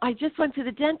 Mommy, I just went to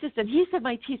the dentist and he said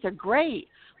my teeth are great.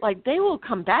 Like, they will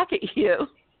come back at you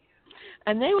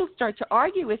and they will start to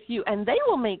argue with you, and they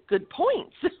will make good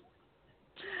points.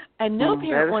 And no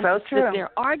parent wants to sit there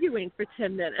arguing for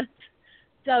 10 minutes.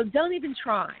 So don't even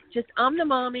try. Just, I'm the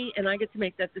mommy and I get to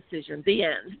make that decision. The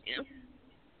end, you know,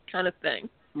 kind of thing.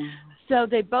 So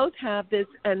they both have this,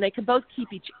 and they can both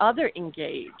keep each other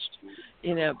engaged,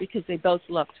 you know, because they both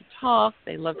love to talk.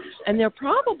 And they're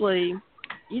probably,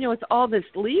 you know, with all this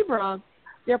Libra,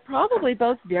 they're probably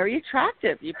both very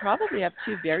attractive. You probably have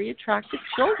 2 very attractive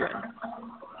children.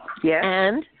 Yeah.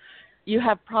 And you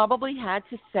have probably had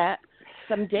to set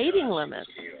some dating limits,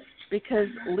 because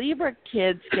Libra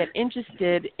kids get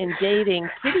interested in dating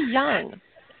pretty young.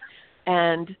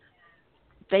 And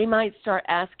they might start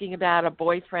asking about a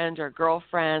boyfriend or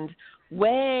girlfriend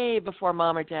way before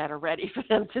mom or dad are ready for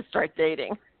them to start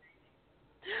dating.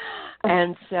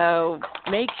 And so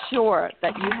make sure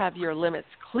that you have your limits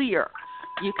clear.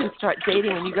 You can start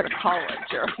dating when you go to college,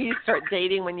 or you start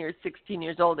dating when you're 16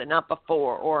 years old and not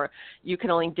before, or you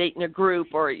can only date in a group,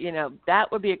 or, you know,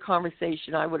 that would be a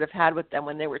conversation I would have had with them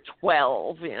when they were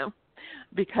 12, you know,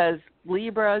 because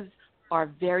Libras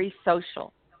are very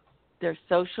social. They're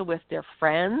social with their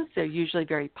friends. They're usually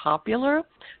very popular.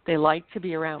 They like to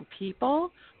be around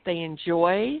people. They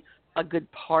enjoy a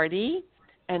good party.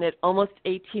 And at almost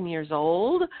 18 years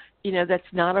old, you know, that's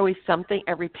not always something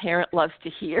every parent loves to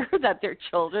hear, that their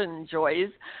children enjoys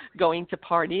going to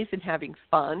parties and having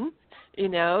fun. You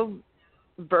know,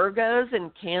 Virgos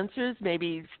and Cancers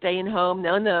maybe staying home.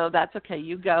 No, that's okay,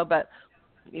 you go. But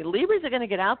Libras are going to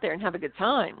get out there and have a good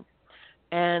time.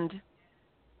 And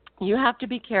you have to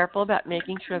be careful about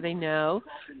making sure they know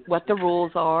what the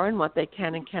rules are and what they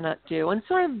can and cannot do, and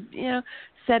sort of, you know,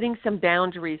 setting some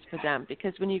boundaries for them.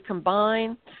 Because when you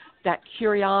combine that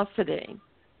curiosity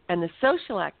and the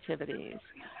social activities,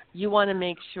 you want to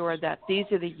make sure that these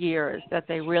are the years that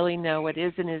they really know what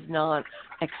is and is not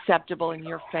acceptable in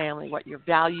your family, what your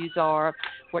values are,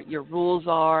 what your rules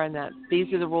are, and that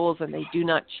these are the rules and they do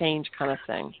not change, kind of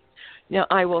thing. Now,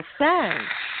 I will say,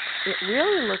 it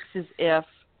really looks as if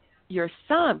your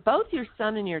son, both your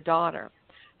son and your daughter,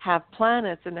 have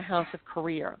planets in the house of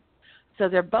career. So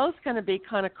they're both going to be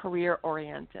kind of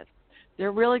career-oriented.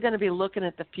 They're really going to be looking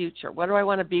at the future. What do I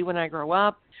want to be when I grow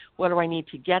up? What do I need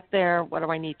to get there? What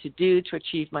do I need to do to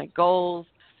achieve my goals?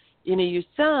 You know, your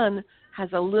son has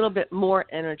a little bit more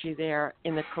energy there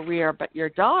in the career, but your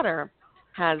daughter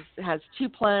has 2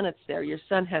 planets there. Your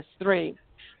son has 3.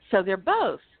 So they're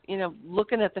both, you know,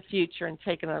 looking at the future and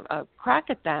taking a crack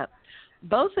at that.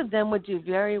 Both of them would do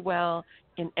very well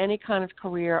in any kind of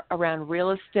career around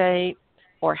real estate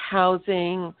or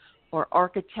housing or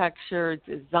architecture,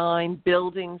 design,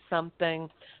 building something.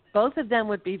 Both of them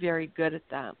would be very good at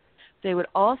that. They would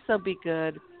also be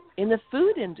good in the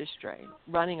food industry,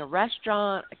 running a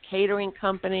restaurant, a catering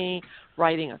company,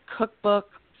 writing a cookbook.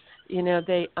 You know,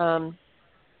 they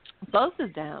both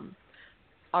of them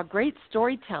are great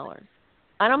storytellers.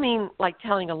 I don't mean like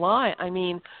telling a lie. I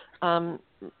mean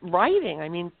writing. I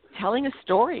mean telling a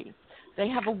story. They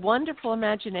have a wonderful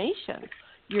imagination.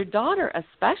 Your daughter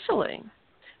especially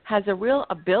has a real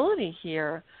ability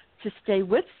here to stay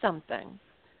with something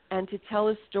and to tell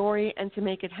a story and to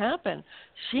make it happen.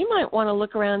 She might want to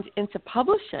look around into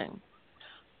publishing,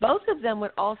 both of them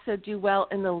would also do well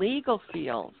in the legal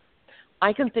field.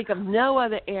 I can think of no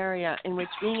other area in which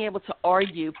being able to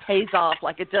argue pays off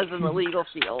like it does in the legal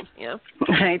field.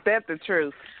 Ain't that the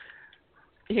truth?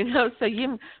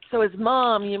 So as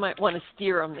mom, you might want to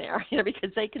steer them there, because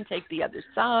they can take the other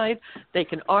side. They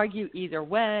can argue either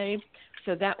way.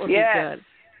 So that would be good.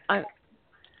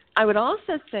 I would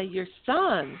also say your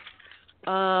son,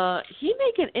 he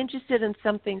may get interested in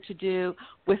something to do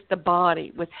with the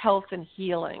body, with health and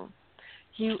healing.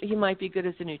 He might be good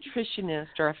as a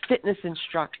nutritionist or a fitness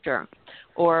instructor,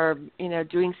 or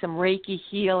doing some Reiki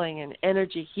healing and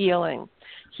energy healing.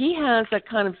 He has a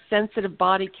kind of sensitive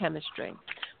body chemistry.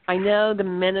 I know the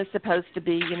men are supposed to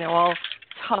be all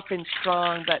tough and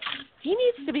strong, but he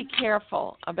needs to be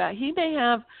careful about. He may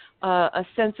have a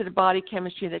sensitive body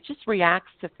chemistry that just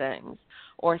reacts to things,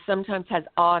 or sometimes has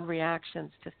odd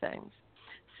reactions to things.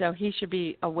 So he should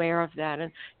be aware of that,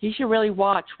 and he should really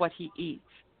watch what he eats.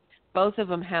 Both of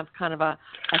them have kind of a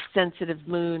sensitive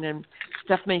moon, and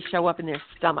stuff may show up in their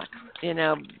stomach.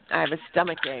 I have a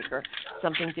stomach ache, or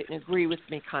something didn't agree with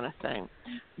me, kind of thing.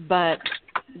 But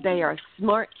they are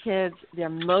smart kids. They're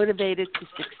motivated to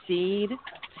succeed.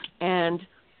 And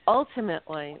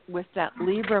ultimately, with that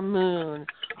Libra moon,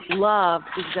 love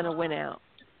is going to win out.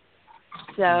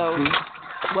 So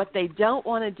what they don't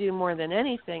want to do more than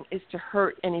anything is to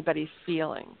hurt anybody's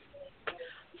feelings.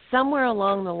 Somewhere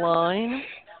along the line,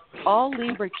 all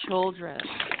Libra children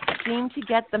seem to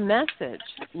get the message,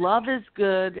 love is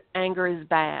good, anger is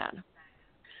bad.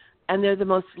 And they're the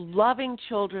most loving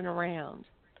children around,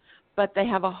 but they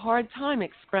have a hard time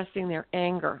expressing their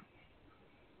anger.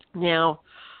 Now,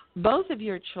 both of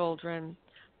your children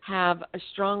have a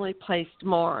strongly placed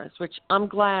Mars, which I'm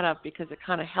glad of because it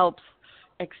kind of helps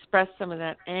express some of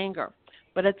that anger.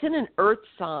 But it's in an earth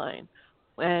sign,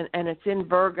 and it's in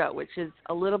Virgo, which is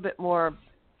a little bit more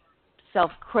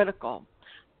self-critical.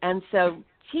 And so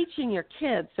teaching your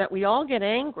kids that we all get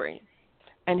angry,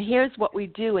 and here's what we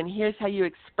do, and here's how you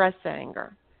express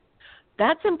anger,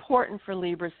 that's important for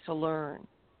Libras to learn.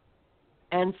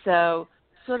 And so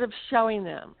sort of showing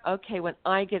them, okay, when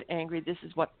I get angry, this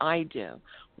is what I do.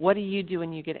 What do you do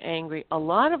when you get angry? A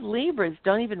lot of Libras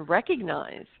don't even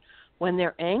recognize when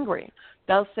they're angry.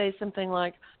 They'll say something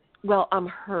like, well, I'm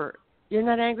hurt. You're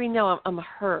not angry? No, I'm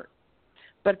hurt.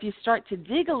 But if you start to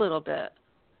dig a little bit,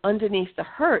 underneath the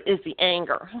hurt is the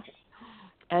anger.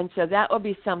 And so that will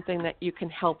be something that you can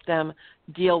help them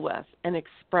deal with and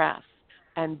express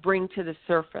and bring to the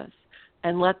surface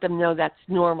and let them know that's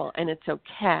normal and it's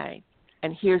okay.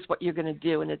 And here's what you're going to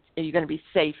do, and you're going to be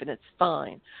safe, and it's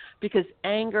fine. Because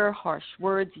anger, harsh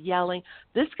words, yelling,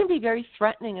 this can be very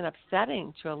threatening and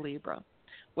upsetting to a Libra,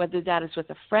 whether that is with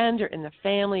a friend or in the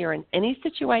family or in any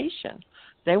situation.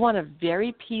 They want a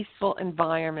very peaceful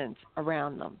environment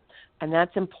around them, and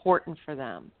that's important for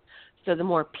them. So the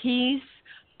more peace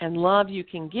and love you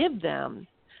can give them,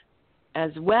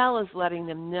 as well as letting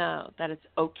them know that it's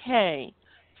okay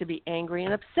to be angry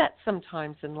and upset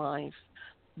sometimes in life,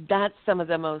 that's some of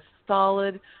the most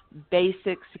solid,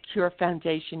 basic, secure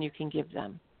foundation you can give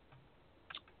them.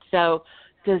 So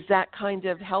does that kind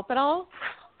of help at all?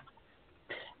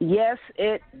 Yes,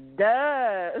 it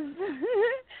does.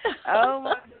 Oh,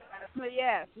 my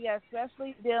goodness. Yes,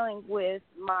 especially dealing with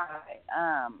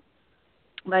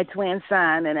my twin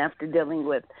son, and after dealing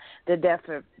with the death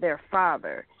of their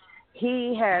father.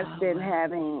 He has been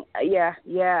having,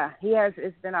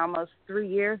 it's been almost 3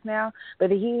 years now, but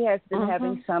he has been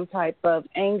having some type of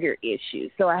anger issue.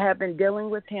 So I have been dealing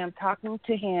with him, talking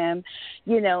to him,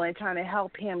 and trying to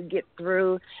help him get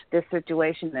through this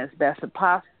situation as best as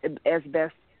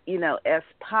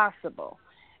possible.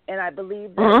 And I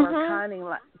believe that we're kind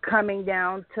of coming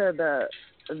down to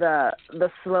the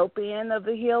slope end of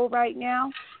the hill right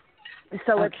now.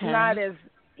 So it's not as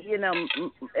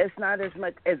it's not as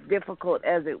much as difficult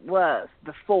as it was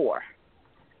before.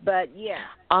 But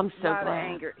I'm so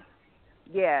glad.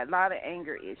 A lot of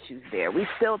anger issues there. We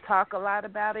still talk a lot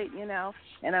about it,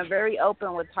 and I'm very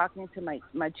open with talking to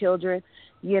my children,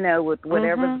 with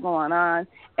whatever's going on,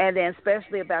 and then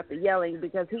especially about the yelling,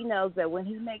 because he knows that when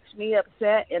he makes me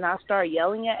upset and I start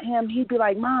yelling at him, he'd be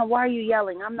like, Mom, why are you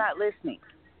yelling? I'm not listening.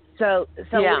 So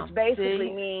which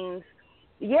basically means,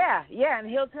 and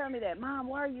he'll tell me that, Mom,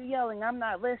 why are you yelling? I'm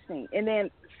not listening. And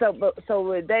then so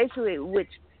basically, which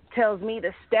tells me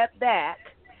to step back,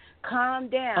 calm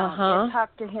down, and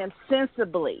talk to him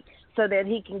sensibly, so that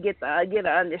he can get an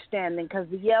understanding. Because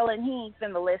the yelling, he ain't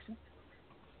finna listen.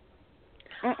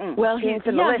 Well, he's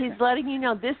letting you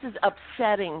know this is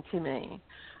upsetting to me.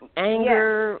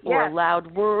 Anger or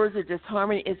loud words or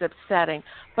disharmony is upsetting.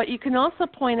 But you can also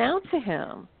point out to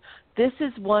him, this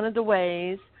is one of the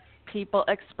ways people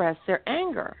express their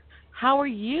anger. How are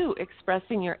you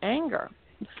expressing your anger?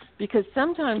 Because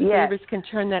sometimes Libras can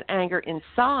turn that anger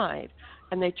inside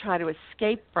and they try to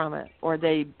escape from it, or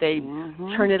they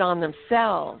turn it on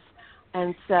themselves.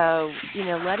 And so,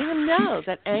 letting them know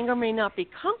that anger may not be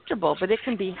comfortable, but it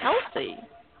can be healthy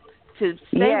to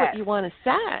say what you want to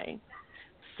say.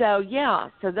 So,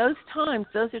 so those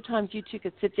are times you two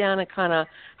could sit down and kind of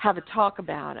have a talk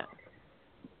about it.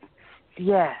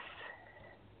 Yes.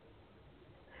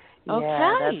 Okay.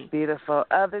 Yeah, that's beautiful.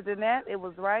 Other than that, it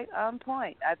was right on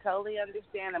point. I totally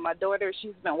understand. And my daughter,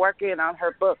 she's been working on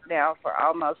her book now for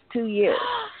almost 2 years.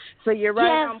 So you're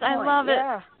right on point. Yes, I love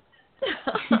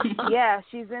it. Yeah,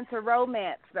 she's into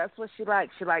romance. That's what she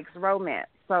likes. She likes romance.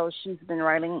 So she's been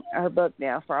writing her book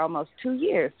now for almost 2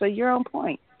 years. So you're on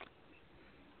point.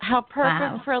 How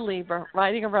perfect for a Libra,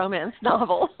 writing a romance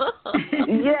novel.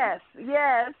 Yes.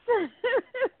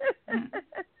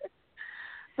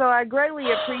 So I greatly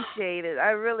appreciate it.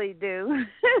 I really do.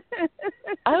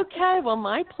 Okay, well,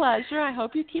 my pleasure. I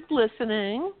hope you keep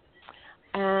listening.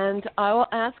 And I will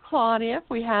ask Claudia if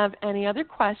we have any other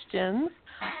questions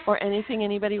or anything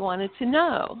anybody wanted to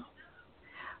know.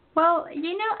 Well,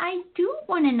 I do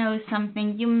want to know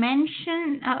something. You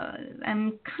mentioned,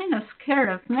 I'm kind of scared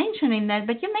of mentioning that,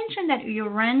 but you mentioned that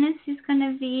Uranus is going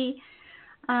to be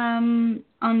on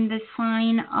the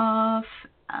sign of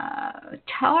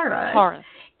Taurus.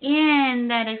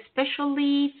 And that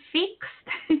especially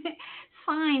fixed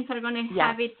signs are going to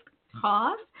have its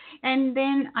cause. And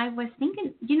then I was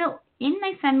thinking, in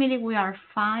my family, we are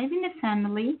 5 in the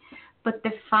family, but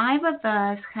the 5 of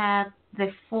us have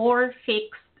the 4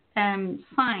 fixed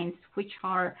signs, which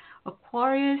are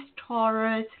Aquarius,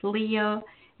 Taurus, Leo,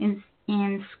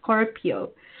 and Scorpio.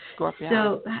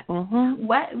 So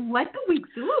what do we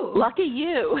do? Lucky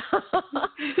you.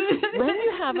 When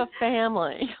you have a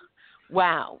family,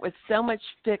 with so much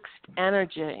fixed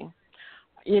energy,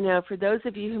 for those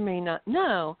of you who may not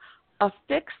know, a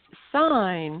fixed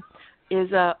sign is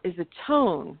a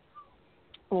tone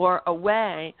or a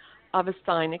way of a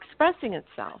sign expressing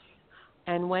itself.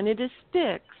 And when it is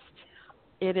fixed,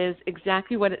 it is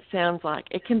exactly what it sounds like.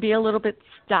 It can be a little bit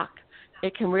stuck.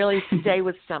 It can really stay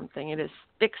with something. It is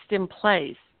fixed in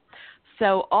place.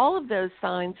 So all of those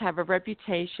signs have a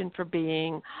reputation for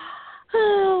being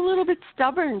a little bit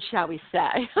stubborn, shall we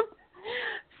say.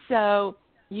 So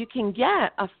you can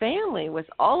get a family with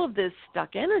all of this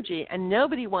stuck energy and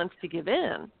nobody wants to give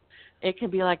in. It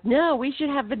can be like, no, we should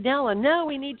have vanilla. No,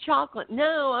 we need chocolate.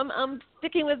 No, I'm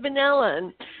sticking with vanilla.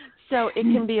 And so it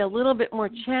can be a little bit more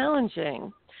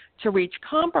challenging to reach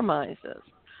compromises,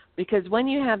 because when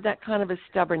you have that kind of a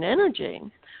stubborn energy,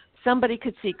 somebody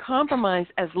could see compromise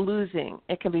as losing.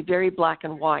 It can be very black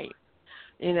and white.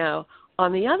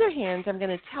 On the other hand, I'm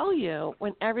going to tell you,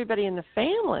 when everybody in the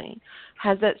family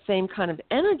has that same kind of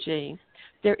energy,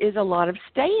 there is a lot of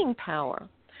staying power.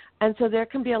 And so there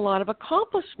can be a lot of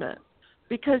accomplishment,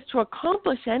 because to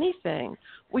accomplish anything,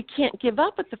 we can't give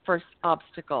up at the first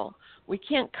obstacle. We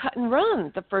can't cut and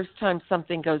run the first time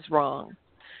something goes wrong.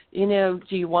 Do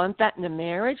you want that in a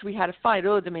marriage? We had a fight.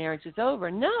 Oh, the marriage is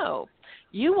over. No.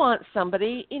 You want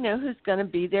somebody, who's going to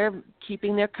be there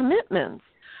keeping their commitments.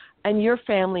 And your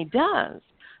family does.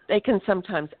 They can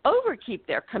sometimes overkeep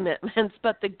their commitments,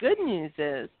 but the good news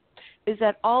is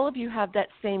that all of you have that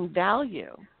same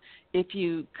value. If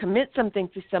you commit something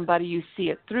to somebody, you see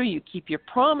it through. You keep your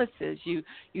promises. You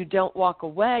don't walk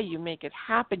away. You make it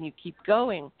happen. You keep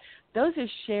going. Those are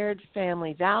shared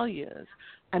family values,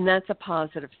 and that's a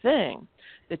positive thing.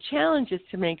 The challenge is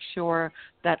to make sure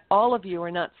that all of you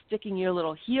are not sticking your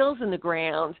little heels in the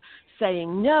ground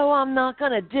saying, no, I'm not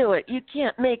going to do it. You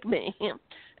can't make me.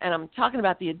 And I'm talking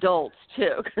about the adults,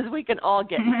 too, because we can all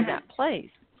get into that place.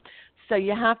 So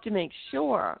you have to make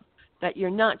sure that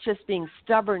you're not just being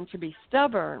stubborn to be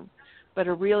stubborn, but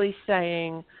are really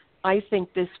saying, I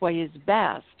think this way is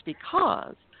best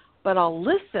because, but I'll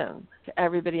listen to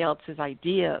everybody else's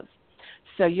ideas.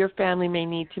 So your family may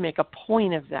need to make a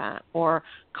point of that, or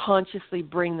consciously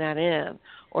bring that in,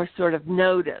 or sort of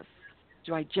notice,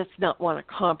 do I just not want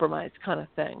to compromise kind of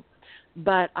thing.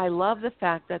 But I love the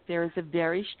fact that there is a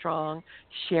very strong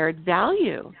shared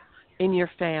value in your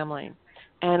family.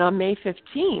 And on May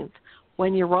 15th,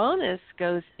 when Uranus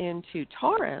goes into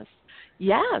Taurus,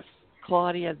 yes,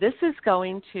 Claudia, this is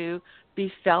going to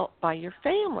be felt by your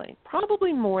family,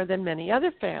 probably more than many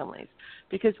other families,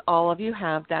 because all of you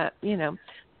have that,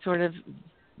 sort of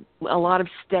a lot of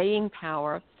staying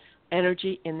power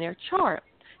energy in their chart.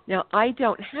 Now, I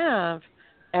don't have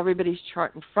everybody's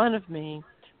chart in front of me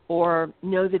or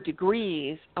know the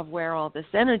degrees of where all this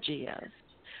energy is.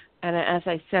 And as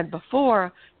I said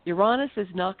before, Uranus is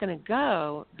not going to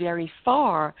go very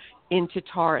far into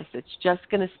Taurus. It's just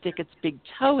going to stick its big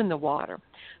toe in the water.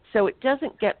 So it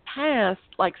doesn't get past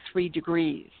like 3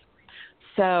 degrees.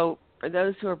 So for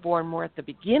those who are born more at the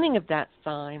beginning of that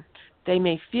sign, they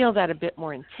may feel that a bit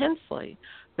more intensely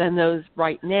than those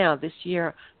right now, this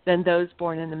year, than those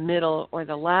born in the middle or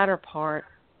the latter part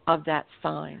of that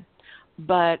sign.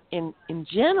 But in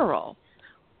general,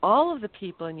 all of the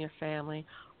people in your family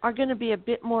are going to be a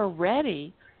bit more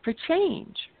ready for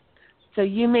change. So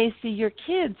you may see your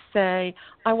kids say,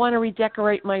 I want to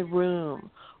redecorate my room.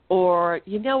 Or,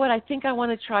 you know what, I think I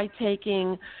want to try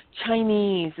taking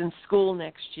Chinese in school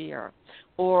next year.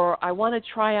 Or I want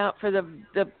to try out for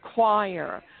the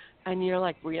choir. And you're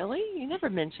like, really? You never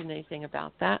mentioned anything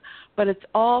about that. But it's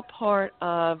all part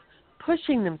of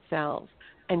pushing themselves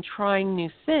and trying new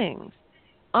things.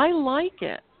 I like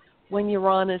it when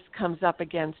Uranus comes up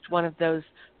against one of those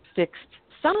fixed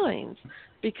signs,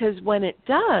 because when it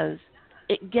does,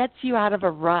 it gets you out of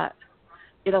a rut.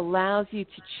 It allows you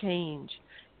to change.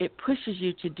 It pushes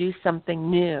you to do something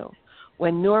new,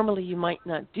 when normally you might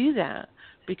not do that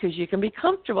because you can be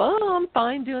comfortable. Oh, I'm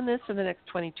fine doing this for the next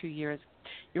 22 years.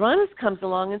 Uranus comes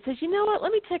along and says, you know what,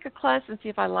 let me take a class and see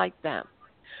if I like that.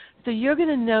 So you're going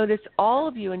to notice all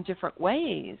of you in different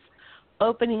ways,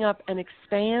 opening up and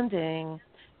expanding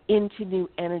into new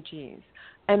energies.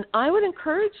 And I would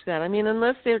encourage that. I mean,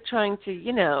 unless they're trying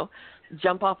to,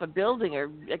 jump off a building or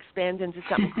expand into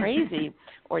something crazy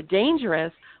or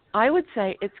dangerous, I would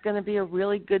say it's going to be a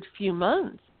really good few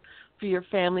months for your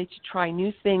family to try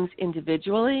new things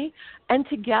individually and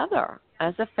together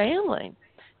as a family.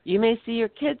 You may see your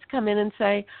kids come in and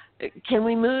say, can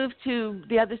we move to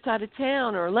the other side of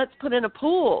town, or let's put in a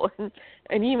pool?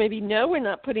 And you maybe, no, we're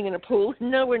not putting in a pool.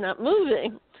 No, we're not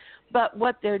moving. But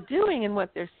what they're doing and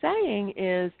what they're saying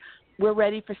is, we're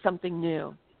ready for something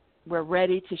new. We're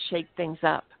ready to shake things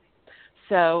up.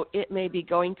 So it may be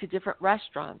going to different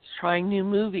restaurants, trying new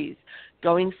movies,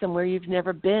 going somewhere you've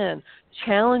never been,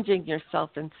 challenging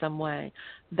yourself in some way.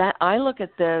 That I look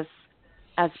at this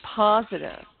as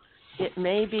positive. It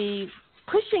may be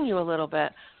pushing you a little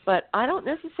bit, but I don't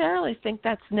necessarily think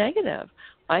that's negative.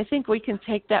 I think we can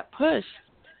take that push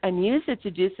and use it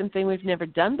to do something we've never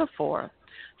done before.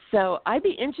 So I'd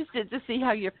be interested to see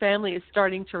how your family is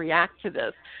starting to react to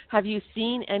this. Have you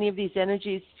seen any of these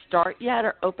energies start yet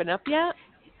or open up yet?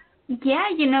 Yeah,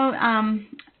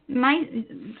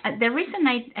 the reason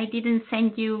I didn't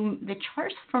send you the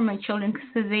charts for my children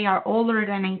because they are older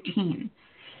than 18.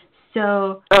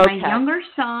 So okay. My younger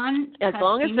son, as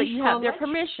long as you have college. their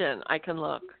permission, I can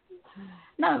look.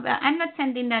 No, I'm not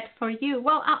sending that for you.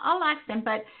 Well, I'll ask them,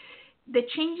 but the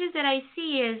changes that I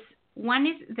see is, one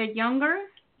is the younger.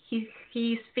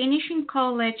 He's finishing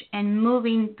college and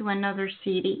moving to another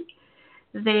city.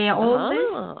 The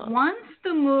oldest wants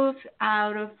to move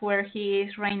out of where he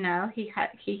is right now.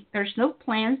 There's no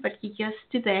plans, but he just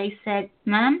today said,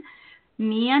 Mom,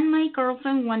 me and my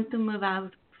girlfriend want to move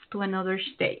out to another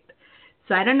state.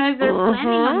 So I don't know if they're planning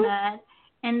on that.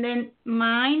 And then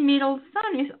my middle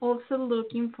son is also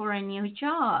looking for a new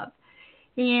job.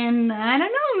 And I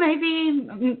don't know,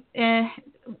 maybe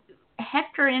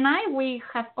Hector and we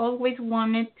have always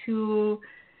wanted to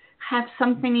have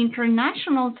something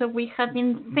international, so we have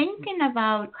been thinking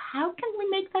about how can we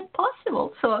make that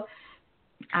possible. So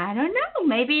I don't know,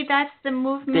 maybe that's the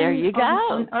movement there you go.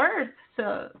 on Earth.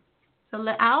 So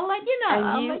I'll let you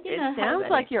know. It sounds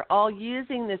like you're all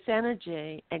using this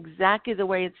energy exactly the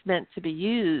way it's meant to be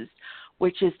used,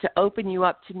 which is to open you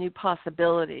up to new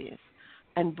possibilities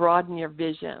and broaden your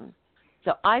vision.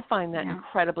 So I find that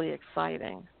incredibly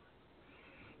exciting.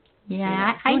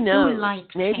 Yeah, I do like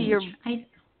maybe change.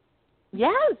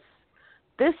 Yes.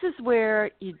 This is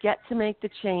where you get to make the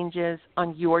changes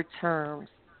on your terms.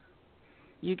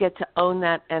 You get to own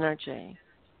that energy,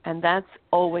 and that's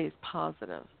always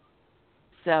positive.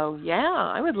 So,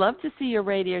 I would love to see your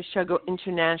radio show go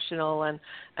international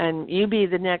and you be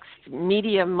the next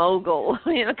media mogul,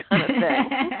 kind of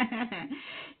thing.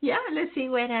 Yeah, let's see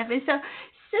what happens. So,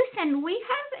 Susan, we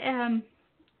have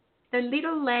a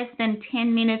little less than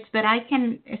 10 minutes, but I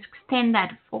can extend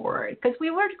that forward because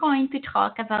we were going to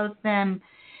talk about the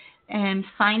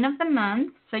sign of the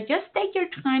month. So just take your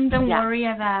time. Don't worry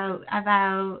about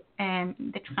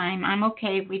the time. I'm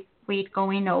okay with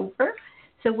going over.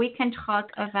 So we can talk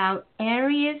about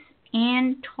Aries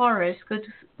and Taurus because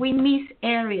we missed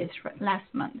Aries last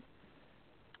month.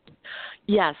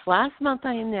 Yes, last month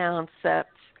I announced that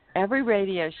every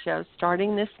radio show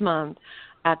starting this month,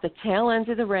 at the tail end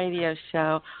of the radio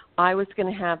show, I was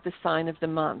going to have the sign of the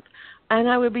month. And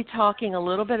I would be talking a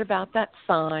little bit about that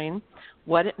sign,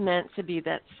 what it meant to be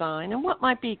that sign, and what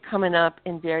might be coming up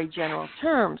in very general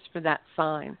terms for that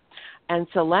sign. And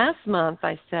so last month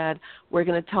I said we're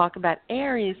going to talk about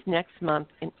Aries next month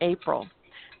in April.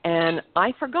 And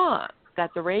I forgot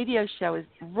that the radio show is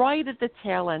right at the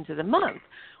tail end of the month,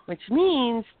 which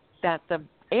means that the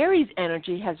Aries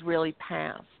energy has really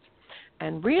passed.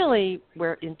 And really,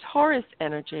 we're in Taurus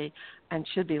energy and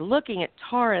should be looking at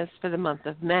Taurus for the month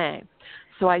of May.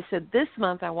 So I said this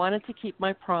month I wanted to keep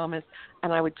my promise,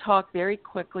 and I would talk very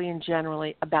quickly and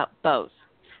generally about both.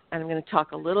 And I'm going to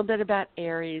talk a little bit about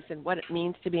Aries and what it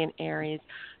means to be an Aries,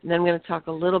 and then I'm going to talk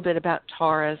a little bit about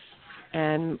Taurus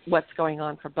and what's going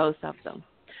on for both of them.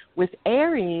 With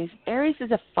Aries, Aries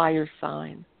is a fire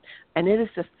sign, and it is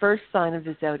the first sign of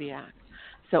the zodiac.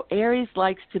 So Aries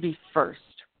likes to be first.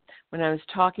 When I was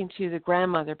talking to the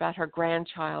grandmother about her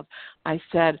grandchild, I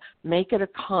said, make it a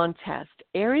contest.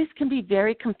 Aries can be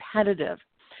very competitive,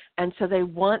 and so they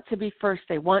want to be first.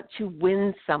 They want to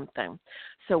win something.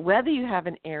 So whether you have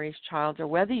an Aries child or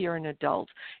whether you're an adult,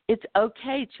 it's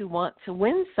okay to want to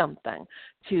win something,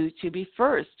 to be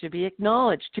first, to be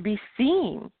acknowledged, to be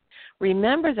seen.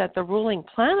 Remember that the ruling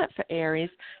planet for Aries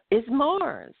is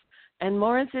Mars, and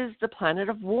Mars is the planet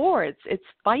of war. It's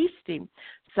feisty.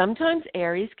 Sometimes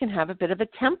Aries can have a bit of a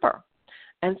temper.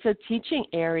 And so teaching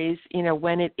Aries,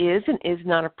 when it is and is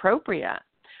not appropriate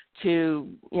to,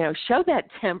 show that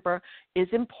temper is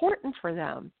important for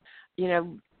them.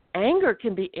 Anger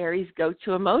can be Aries'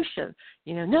 go-to emotion.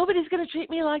 Nobody's going to treat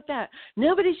me like that.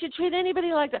 Nobody should treat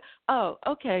anybody like that. Oh,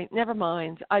 okay, never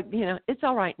mind. It's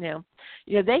all right now.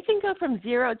 They can go from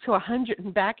 0 to 100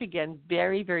 and back again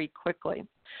very, very quickly.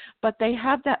 But they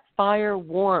have that fire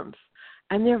warmth.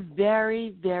 And they're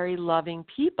very, very loving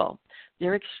people.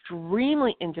 They're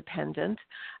extremely independent.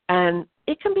 And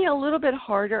it can be a little bit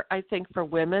harder, I think, for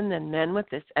women than men with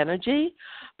this energy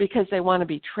because they want to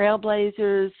be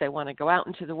trailblazers. They want to go out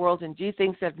into the world and do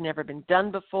things that have never been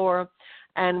done before.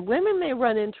 And women may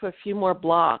run into a few more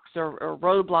blocks or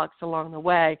roadblocks along the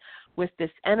way with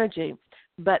this energy.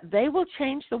 But they will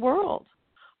change the world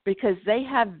because they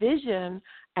have vision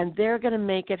and they're going to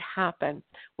make it happen.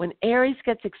 When Aries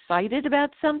gets excited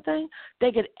about something,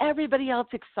 they get everybody else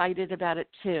excited about it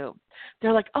too.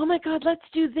 They're like, oh, my God, let's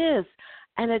do this.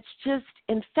 And it's just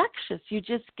infectious. You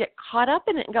just get caught up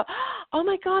in it and go, oh,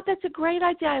 my God, that's a great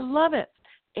idea. I love it.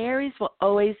 Aries will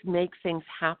always make things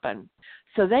happen.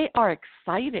 So they are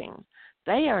exciting.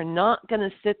 They are not going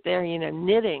to sit there,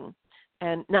 knitting.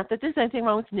 And not that there's anything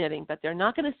wrong with knitting, but they're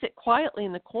not going to sit quietly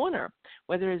in the corner,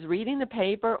 whether it's reading the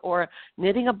paper or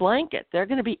knitting a blanket. They're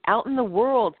going to be out in the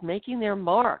world making their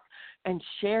mark and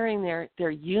sharing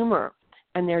their humor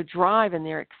and their drive and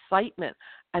their excitement.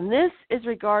 And this is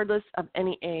regardless of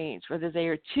any age, whether they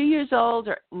are 2 years old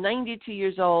or 92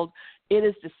 years old. It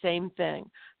is the same thing.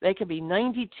 They could be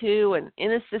 92 and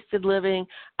in assisted living,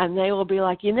 and they will be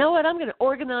like, you know what, I'm going to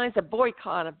organize a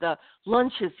boycott of the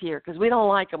lunches here because we don't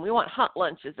like them. We want hot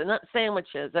lunches and not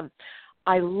sandwiches. And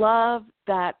I love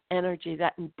that energy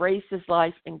that embraces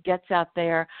life and gets out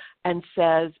there and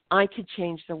says, I could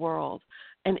change the world.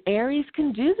 And Aries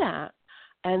can do that.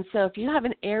 And so if you have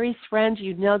an Aries friend,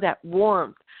 you know that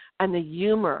warmth and the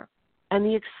humor and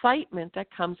the excitement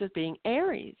that comes with being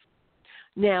Aries.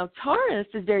 Now, Taurus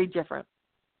is very different.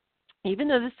 Even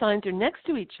though the signs are next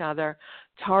to each other,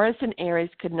 Taurus and Aries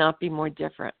could not be more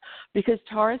different because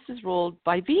Taurus is ruled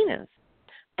by Venus.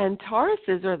 And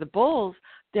Tauruses, or the bulls,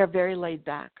 they're very laid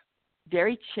back,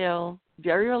 very chill,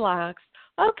 very relaxed.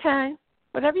 Okay,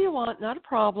 whatever you want, not a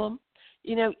problem.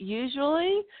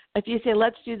 Usually if you say,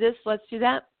 let's do this, let's do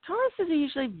that, Tauruses are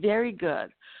usually very good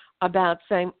about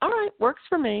saying, all right, works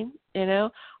for me,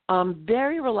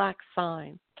 very relaxed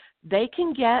sign. They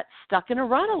can get stuck in a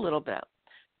rut a little bit.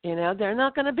 They're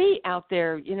not going to be out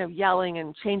there, yelling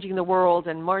and changing the world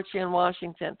and marching on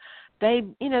Washington. They're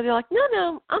like,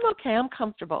 no, I'm okay, I'm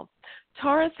comfortable.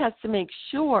 Taurus has to make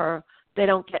sure they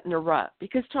don't get in a rut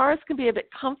because Taurus can be a bit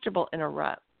comfortable in a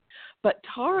rut. But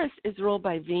Taurus is ruled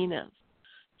by Venus,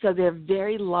 so they're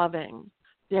very loving.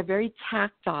 They're very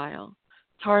tactile.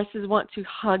 Tauruses want to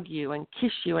hug you and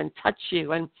kiss you and touch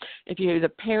you. And if you're the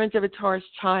parent of a Taurus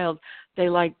child, they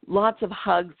like lots of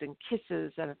hugs and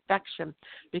kisses and affection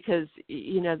because,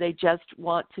 they just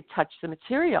want to touch the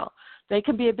material. They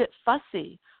can be a bit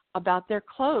fussy about their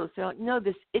clothes. They're like, no,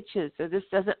 this itches or this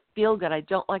doesn't feel good. I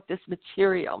don't like this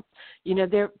material.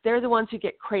 They're the ones who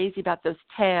get crazy about those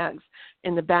tags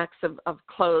in the backs of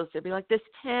clothes. They'll be like, this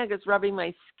tag is rubbing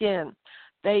my skin.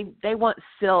 They want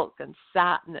silk and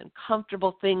satin and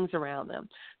comfortable things around them.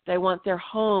 They want their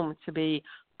home to be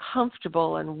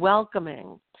comfortable and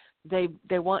welcoming. They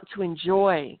want to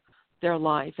enjoy their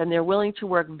life, and they're willing to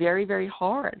work very, very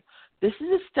hard. This is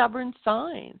a stubborn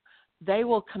sign. They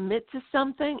will commit to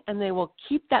something, and they will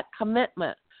keep that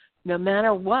commitment no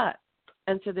matter what.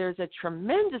 And so there's a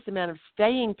tremendous amount of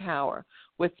staying power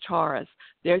with Taurus.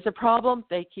 There's a problem,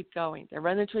 they keep going. They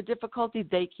run into a difficulty,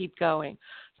 they keep going.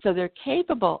 So they're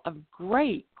capable of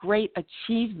great, great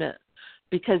achievement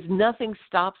because nothing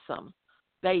stops them.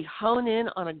 They hone in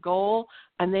on a goal,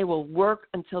 and they will work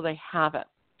until they have it.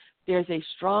 There's a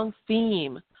strong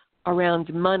theme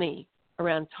around money,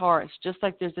 around Taurus, just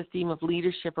like there's a theme of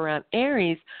leadership around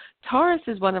Aries. Taurus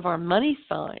is one of our money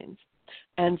signs.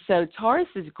 And so Taurus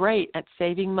is great at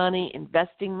saving money,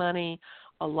 investing money.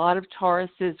 A lot of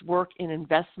Tauruses work in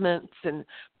investments and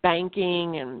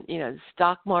banking and, the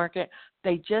stock market.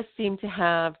 They just seem to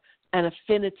have an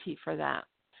affinity for that.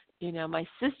 My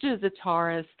sister is a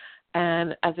Taurus,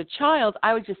 and as a child,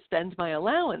 I would just spend my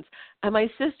allowance. And my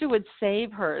sister would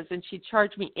save hers, and she'd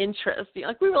charge me interest.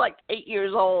 We were like 8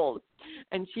 years old,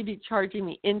 and she'd be charging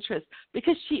me interest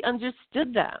because she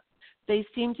understood that. They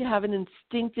seem to have an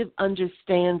instinctive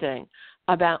understanding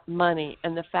about money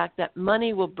and the fact that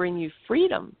money will bring you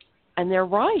freedom. And they're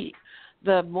right.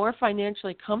 The more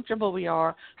financially comfortable we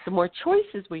are, the more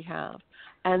choices we have.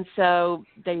 And so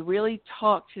they really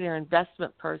talk to their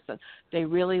investment person. They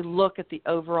really look at the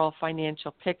overall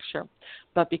financial picture.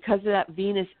 But because of that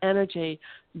Venus energy,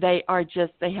 they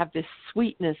have this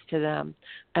sweetness to them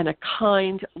and a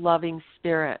kind, loving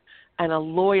spirit and a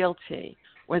loyalty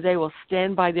where they will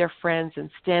stand by their friends and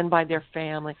stand by their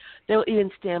family. They will even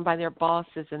stand by their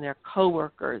bosses and their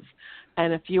coworkers.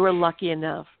 And if you are lucky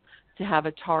enough to have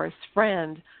a Taurus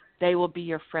friend, they will be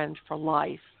your friend for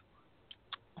life.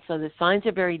 So the signs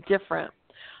are very different,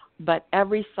 but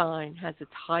every sign has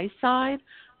its high side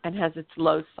and has its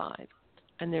low side.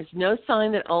 And there's no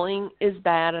sign that only is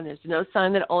bad, and there's no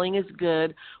sign that only is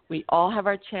good. We all have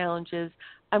our challenges,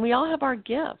 and we all have our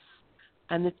gifts.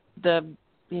 And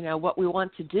what we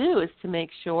want to do is to make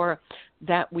sure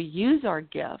that we use our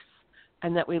gifts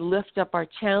and that we lift up our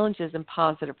challenges in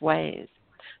positive ways.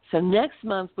 So next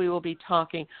month we will be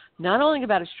talking not only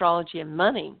about astrology and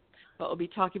money, but we'll be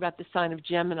talking about the sign of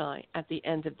Gemini at the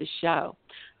end of the show.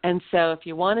 And so if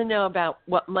you want to know about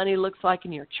what money looks like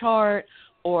in your chart,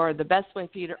 or the best way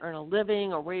for you to earn a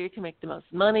living, or where you can make the most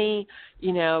money,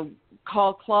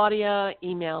 call Claudia,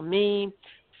 email me,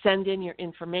 send in your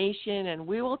information, and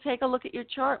we will take a look at your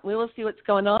chart. We will see what's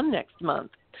going on next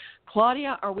month.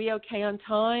 Claudia, are we okay on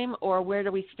time, or where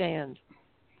do we stand?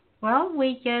 Well,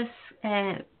 we just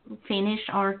finished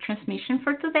our transmission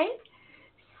for today.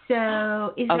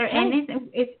 So is there anything?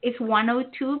 It's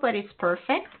 1:02, but it's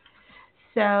perfect.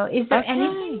 So is there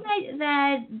anything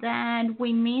that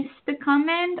we missed the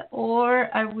comment, or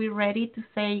are we ready to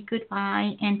say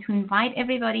goodbye and to invite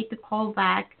everybody to call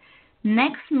back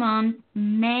next month,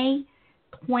 May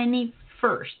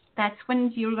 21st? That's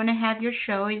when you're going to have your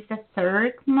show. It's the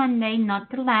third Monday, not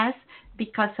the last,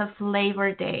 because of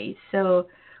Labor Day. So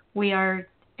we are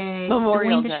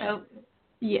Memorial doing the Day. show.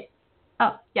 Yeah.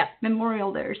 Oh, yeah,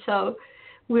 Memorial Day. So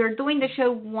we're doing the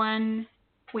show 1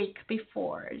 week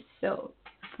before. So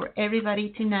for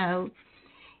everybody to know.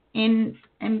 And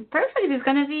perfect, it's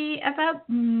going to be about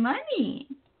money.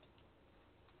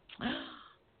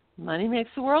 Money makes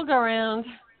the world go round.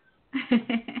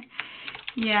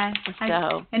 Yeah.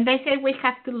 So. And they say we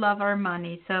have to love our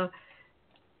money. So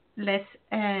let's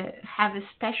have a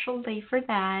special day for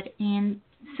that. And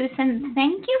Susan,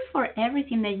 thank you for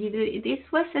everything that you do. This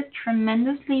was a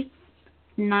tremendously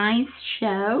nice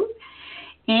show.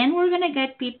 And we're going to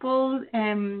get people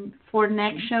for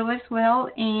next show as well.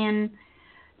 And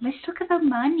let's talk about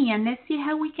money, and let's see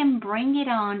how we can bring it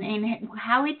on and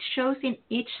how it shows in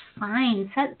each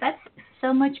sign. So that's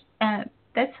so much,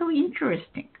 that's so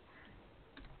interesting.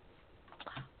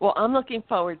 Well, I'm looking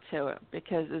forward to it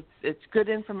because it's good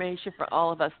information for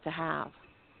all of us to have.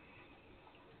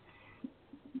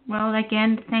 Well,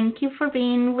 again, thank you for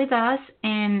being with us,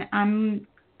 and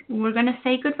we're going to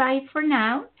say goodbye for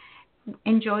now.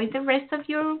 Enjoy the rest of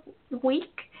your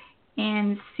week,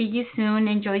 and see you soon.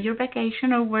 Enjoy your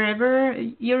vacation or wherever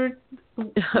you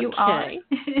are.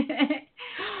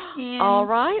 All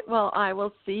right. Well, I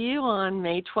will see you on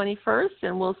May 21st,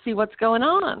 and we'll see what's going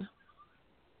on.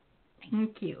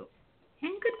 Thank you.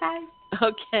 And goodbye.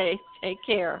 Okay. Take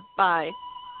care. Bye.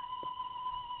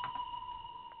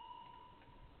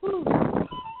 Whew.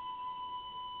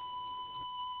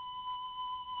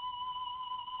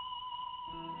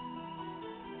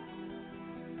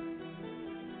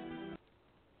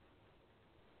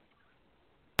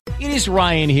 It is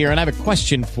Ryan here, and I have a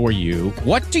question for you.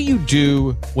 What do you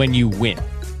do when you win?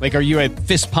 Like, are you a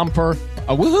fist pumper?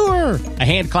 A woohooer, a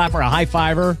hand clapper, a high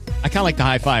fiver. I kind of like the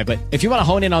high five, but if you want to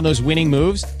hone in on those winning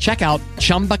moves, check out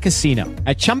Chumba Casino.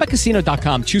 At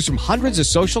ChumbaCasino.com, choose from hundreds of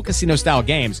social casino style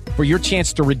games for your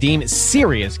chance to redeem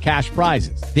serious cash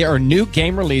prizes. There are new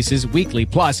game releases weekly,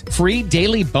 plus free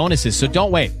daily bonuses. So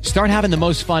don't wait. Start having the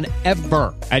most fun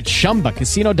ever at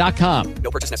ChumbaCasino.com.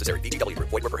 No purchase necessary. VGW Group.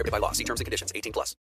 Void where prohibited by law. See terms and conditions. 18+.